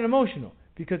 I get emotional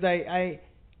because I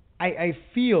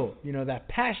feel, that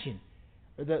passion,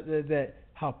 that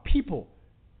how people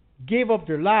gave up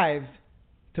their lives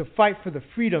to fight for the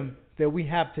freedom that we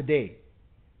have today,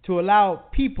 to allow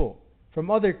people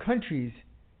from other countries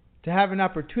to have an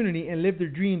opportunity and live their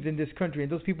dreams in this country,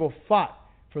 and those people fought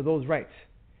for those rights.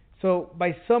 So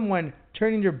by someone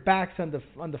turning their backs on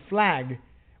the flag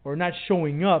or not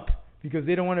showing up because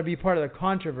they don't want to be part of the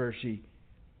controversy,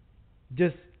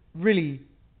 just really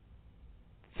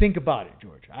think about it,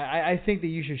 George. I think that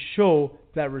you should show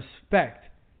that respect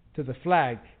to the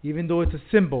flag, even though it's a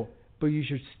symbol, but you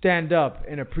should stand up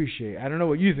and appreciate it. I don't know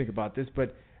what you think about this,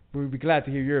 but we'd be glad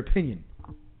to hear your opinion.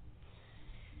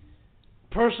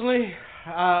 Personally,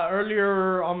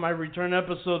 earlier on my return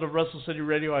episode of Russell City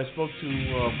Radio, I spoke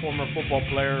to former football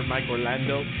player Mike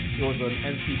Orlando. He was an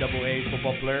NCAA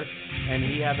football player, and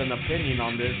he had an opinion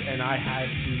on this, and I had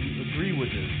to agree with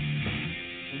this.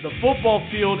 The football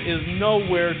field is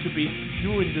nowhere to be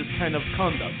doing this kind of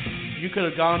conduct. You could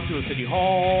have gone to a city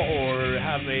hall or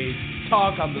have a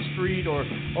talk on the street or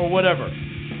whatever.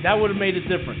 That would have made it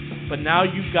different. But now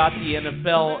you've got the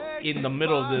NFL in the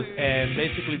middle of this, and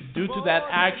basically due to that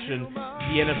action,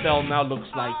 the NFL now looks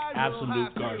like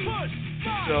absolute garbage.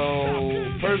 So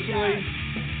personally,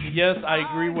 yes, I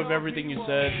agree with everything you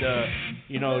said.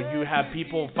 You have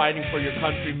people fighting for your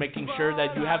country, making sure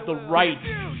that you have the right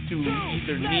to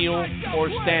either kneel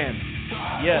or stand.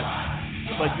 Yes,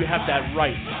 but you have that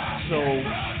right. So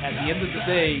at the end of the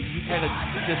day, you kind of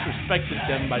disrespected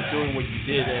them by doing what you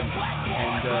did, and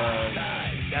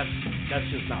that's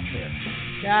just not fair.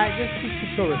 Yeah, just to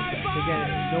show respect. Again,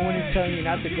 no one is telling you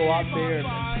not to go out there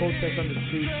and protest on the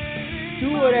street.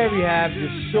 Do whatever you have.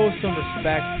 Just show some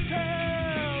respect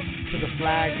to the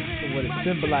flag, to what it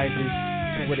symbolizes,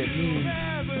 to what it means,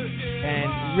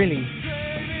 and really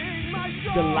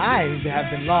the lives that have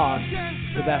been lost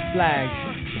for that flag.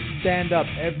 Stand up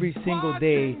every single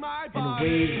day and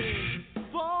wave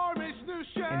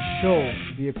and show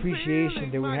the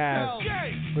appreciation that we have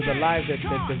for the lives that's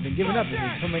been given up. I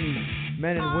mean, so many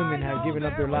men and women have given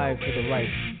up their lives for the right.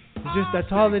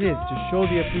 That's all it is, to show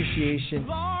the appreciation.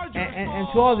 And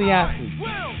to all the athletes,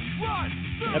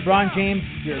 LeBron James,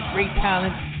 you're a great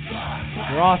talent.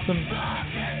 You're awesome.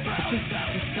 But just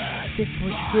stick to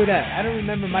what you're good at. I don't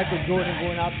remember Michael Jordan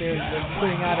going out there and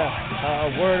putting out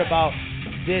a word about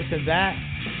this and that.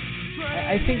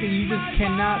 I think that you just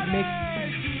cannot mix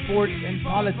sports and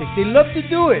politics. They love to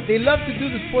do it. They love to do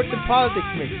the sports and politics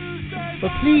mix.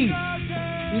 But please,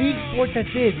 leave sports as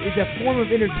is. It's a form of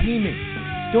entertainment.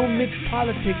 Don't mix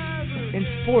politics and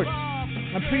sports.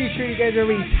 I'm pretty sure you guys are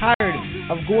already tired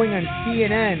of going on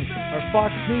CNN or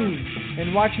Fox News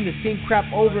and watching the same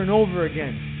crap over and over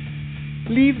again.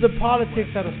 Leave the politics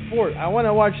out of sport. I want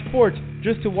to watch sports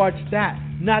just to watch that,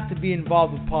 not to be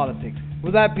involved with politics.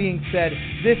 With that being said,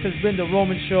 this has been The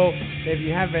Roman Show. If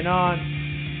you haven't been on,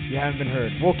 you haven't been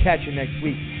heard. We'll catch you next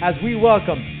week as we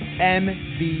welcome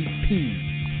MVP.